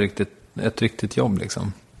skaffar jag inte ett riktigt jobb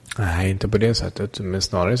liksom? Nej, inte på det sättet. Men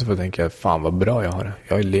snarare så får jag tänka, fan vad bra jag har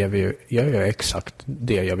det. Jag gör exakt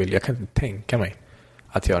det jag vill. Jag kan inte tänka mig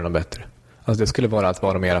att göra något bättre. Alltså det skulle vara att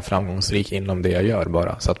vara mer framgångsrik inom det jag gör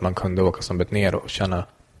bara. Så att man kunde åka som ett ner och tjäna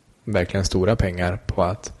verkligen stora pengar på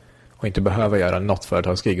att, och inte behöva göra något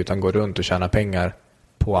företagskrig utan gå runt och tjäna pengar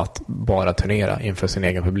på att bara turnera inför sin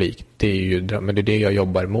egen publik. Det är ju, men det är det jag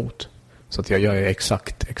jobbar mot. Så att jag gör ju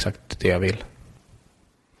exakt det jag vill.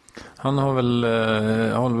 Han har väl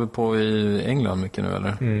håller på i England mycket nu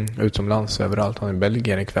eller? Utomlands överallt. Han är i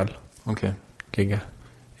Belgien ikväll. Okej. Gigga.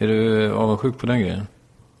 Är du avundsjuk på den grejen?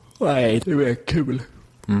 Nej, det är kul.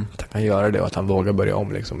 Att han kan göra det och att han vågar börja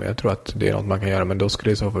om liksom. Jag tror att det är något man kan göra, men då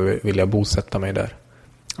skulle jag så vilja bosätta mig där.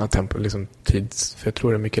 tempo, liksom tids, för jag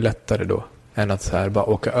tror det är mycket lättare då än att så här bara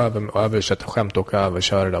åka över och översätta skämt, åka över,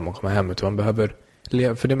 köra dem och komma hem. Utan man behöver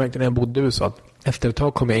leva, för det märkte när jag bodde i USA att efter ett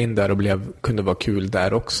tag kom jag in där och kunde vara kul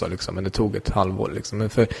där också liksom, men det tog ett halvår liksom. Men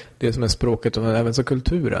för det som är språket och även så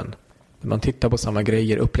kulturen, man tittar på samma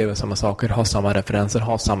grejer, upplever samma saker, har samma referenser,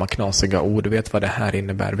 har samma knasiga ord, vet vad det här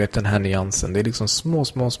innebär, vet den här nyansen. Det är liksom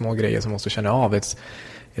små grejer som måste känna av ett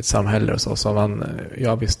samhälle och så.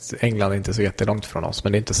 Ja visst, England är inte så jättelångt från oss,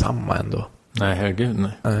 men det är inte samma ändå. Nej, herregud,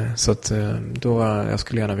 nej. Så att då jag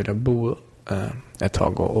skulle gärna vilja bo ett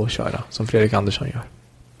tag och köra, som Fredrik Andersson gör.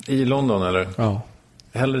 I London, eller? Ja.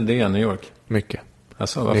 Hellre det än New York? Mycket.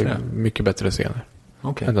 Alltså, varför det är mycket bättre scener.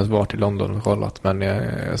 Okay. Jag har inte varit i London och kollat, men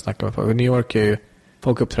jag snackar med folk. New York är ju,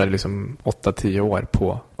 folk uppträder liksom 8-10 år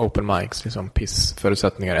på open mics, liksom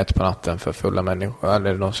pissförutsättningar, 1 på natten för fulla människor,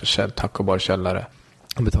 eller någon taco bar källare.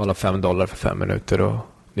 Och betalar $5 för 5 minuter och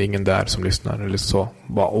det är ingen där som lyssnar. Eller så,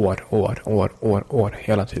 bara år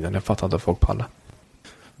hela tiden. Jag fattar inte att folk pallar.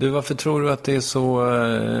 Du, varför tror du att det är så...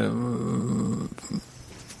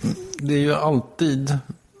 Det är ju alltid...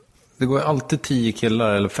 Det går alltid 10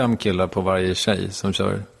 killar eller 5 killar på varje tjej som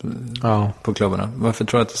kör på klubbarna. Varför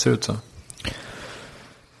tror du att det ser ut så?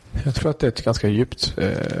 Jag tror att det är ett ganska djupt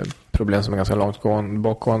problem som är ganska långt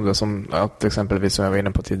bakgående. Som att exempelvis, som jag var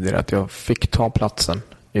inne på tidigare, att jag fick ta platsen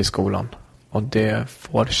i skolan. Och det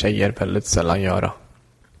får tjejer väldigt sällan göra.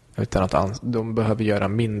 Utan att de behöver göra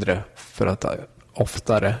mindre för att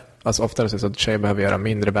oftare så att tjejer behöver göra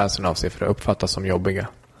mindre väsen av sig för att uppfattas som jobbiga.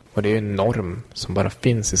 Och det är en norm som bara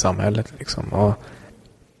finns i samhället liksom.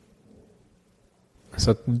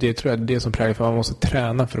 Så att det tror jag är det som präglar, för man måste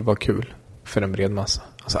träna för att vara kul för en bred massa.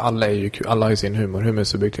 Alltså alla är ju kul, alla har ju sin humor är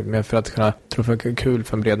subjektivt, men för att kunna tro för kul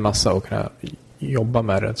för en bred massa och kunna jobba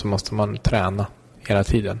med det så måste man träna hela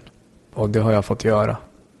tiden. Och det har jag fått göra.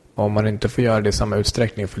 Och om man inte får göra det i samma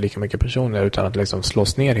utsträckning för lika mycket personer utan att liksom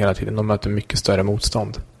slås ner hela tiden, de möter mycket större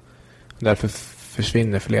motstånd. Därför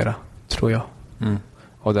försvinner flera, tror jag. Mm.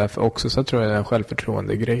 Och därför också så tror jag det är en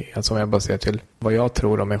självförtroende grej. Alltså om jag bara ser till vad jag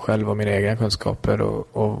tror om mig själv och mina egna kunskaper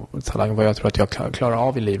och talang, vad jag tror att jag klarar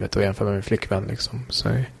av i livet och jämför med min flickvän liksom, så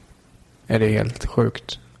är det helt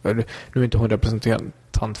sjukt. Nu är det inte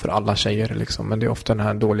 100% för alla tjejer liksom, men det är ofta den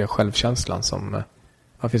här dåliga självkänslan som...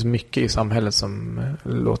 Det finns mycket i samhället som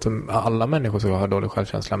låter alla människor ska ha dålig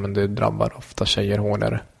självkänsla, men det drabbar ofta tjejer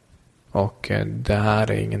hårdare. Och det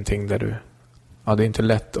här är ingenting där du... Ja, det är inte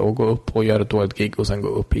lätt att gå upp och göra ett dåligt gig och sen gå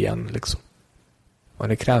upp igen liksom. Och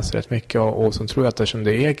det krävs rätt mycket. Och så tror jag att eftersom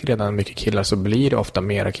det är redan mycket killar så blir det ofta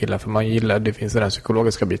mera killar. För man gillar, det finns den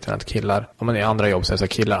psykologiska biten att killar, om man är i andra jobb så är det så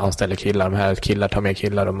att killar anställer killar. De här killar tar med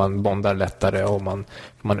killar och man bondar lättare och man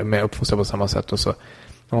är med uppfostrad på samma sätt. Och så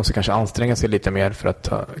man måste kanske anstränga sig lite mer för att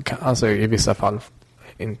alltså i vissa fall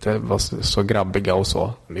inte vara så grabbiga och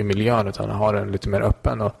så i miljön, utan ha den lite mer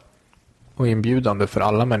öppen och inbjudande för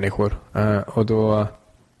alla människor.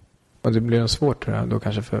 Och det blir nog svårt, tror jag. Då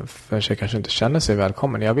kanske för sig kanske inte känner sig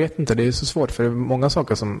välkommen. Jag vet inte, det är så svårt. För det är många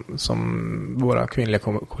saker som våra kvinnliga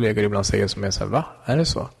kollegor ibland säger som är så här, va? Är det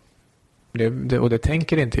så? Och det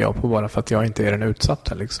tänker inte jag på bara för att jag inte är den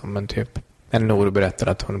utsatta liksom. Men typ en Nor berättar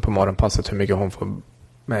att hon på morgonpasset hur mycket hon får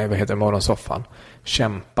med morgonsoffan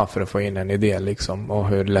kämpa för att få in en idé liksom. Och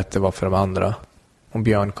hur lätt det var för de andra. Och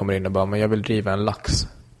Björn kommer in och bara, men jag vill driva en lax.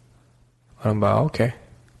 Och de bara, okej.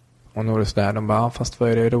 Och Nor är så där, de bara, fast vad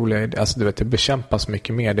är det roliga? Alltså du vet, det bekämpas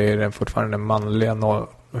mycket mer. Det är fortfarande den manliga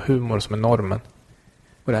humor som är normen.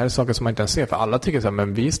 Och det här är saker som man inte ens ser. För alla tycker så här,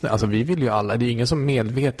 men vi vill ju alla. Det är ingen som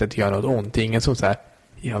medvetet gör något ont. Det är ingen som så här,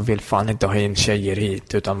 jag vill fan inte ha in tjejer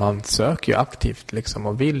hit. Utan man söker ju aktivt liksom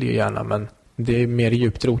och vill ju gärna. Men det är mer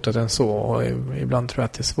djupt rotat än så. Och ibland tror jag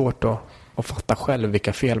att det är svårt att fatta själv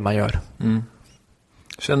vilka fel man gör. Mm.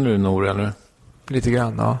 Känner du Nor eller? Lite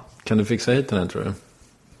grann, ja. Kan du fixa hit henne, tror du?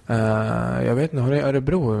 Jag vet inte, hon är i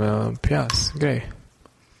Örebro med pjäsgrej.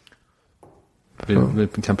 Vi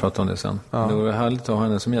kan prata om det sen. Ja. Det var härligt att ha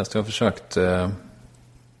henne som gäst. Jag har försökt. Ja,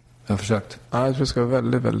 jag tror det ska vara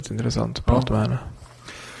väldigt, väldigt intressant att prata med henne.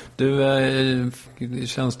 Du,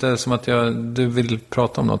 känns det som att du vill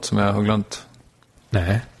prata om något som jag har glömt?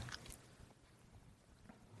 Nej.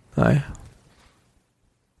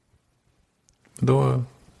 Då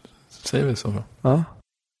säger vi så. Ja.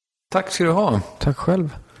 Tack ska du ha. Tack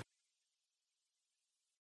själv.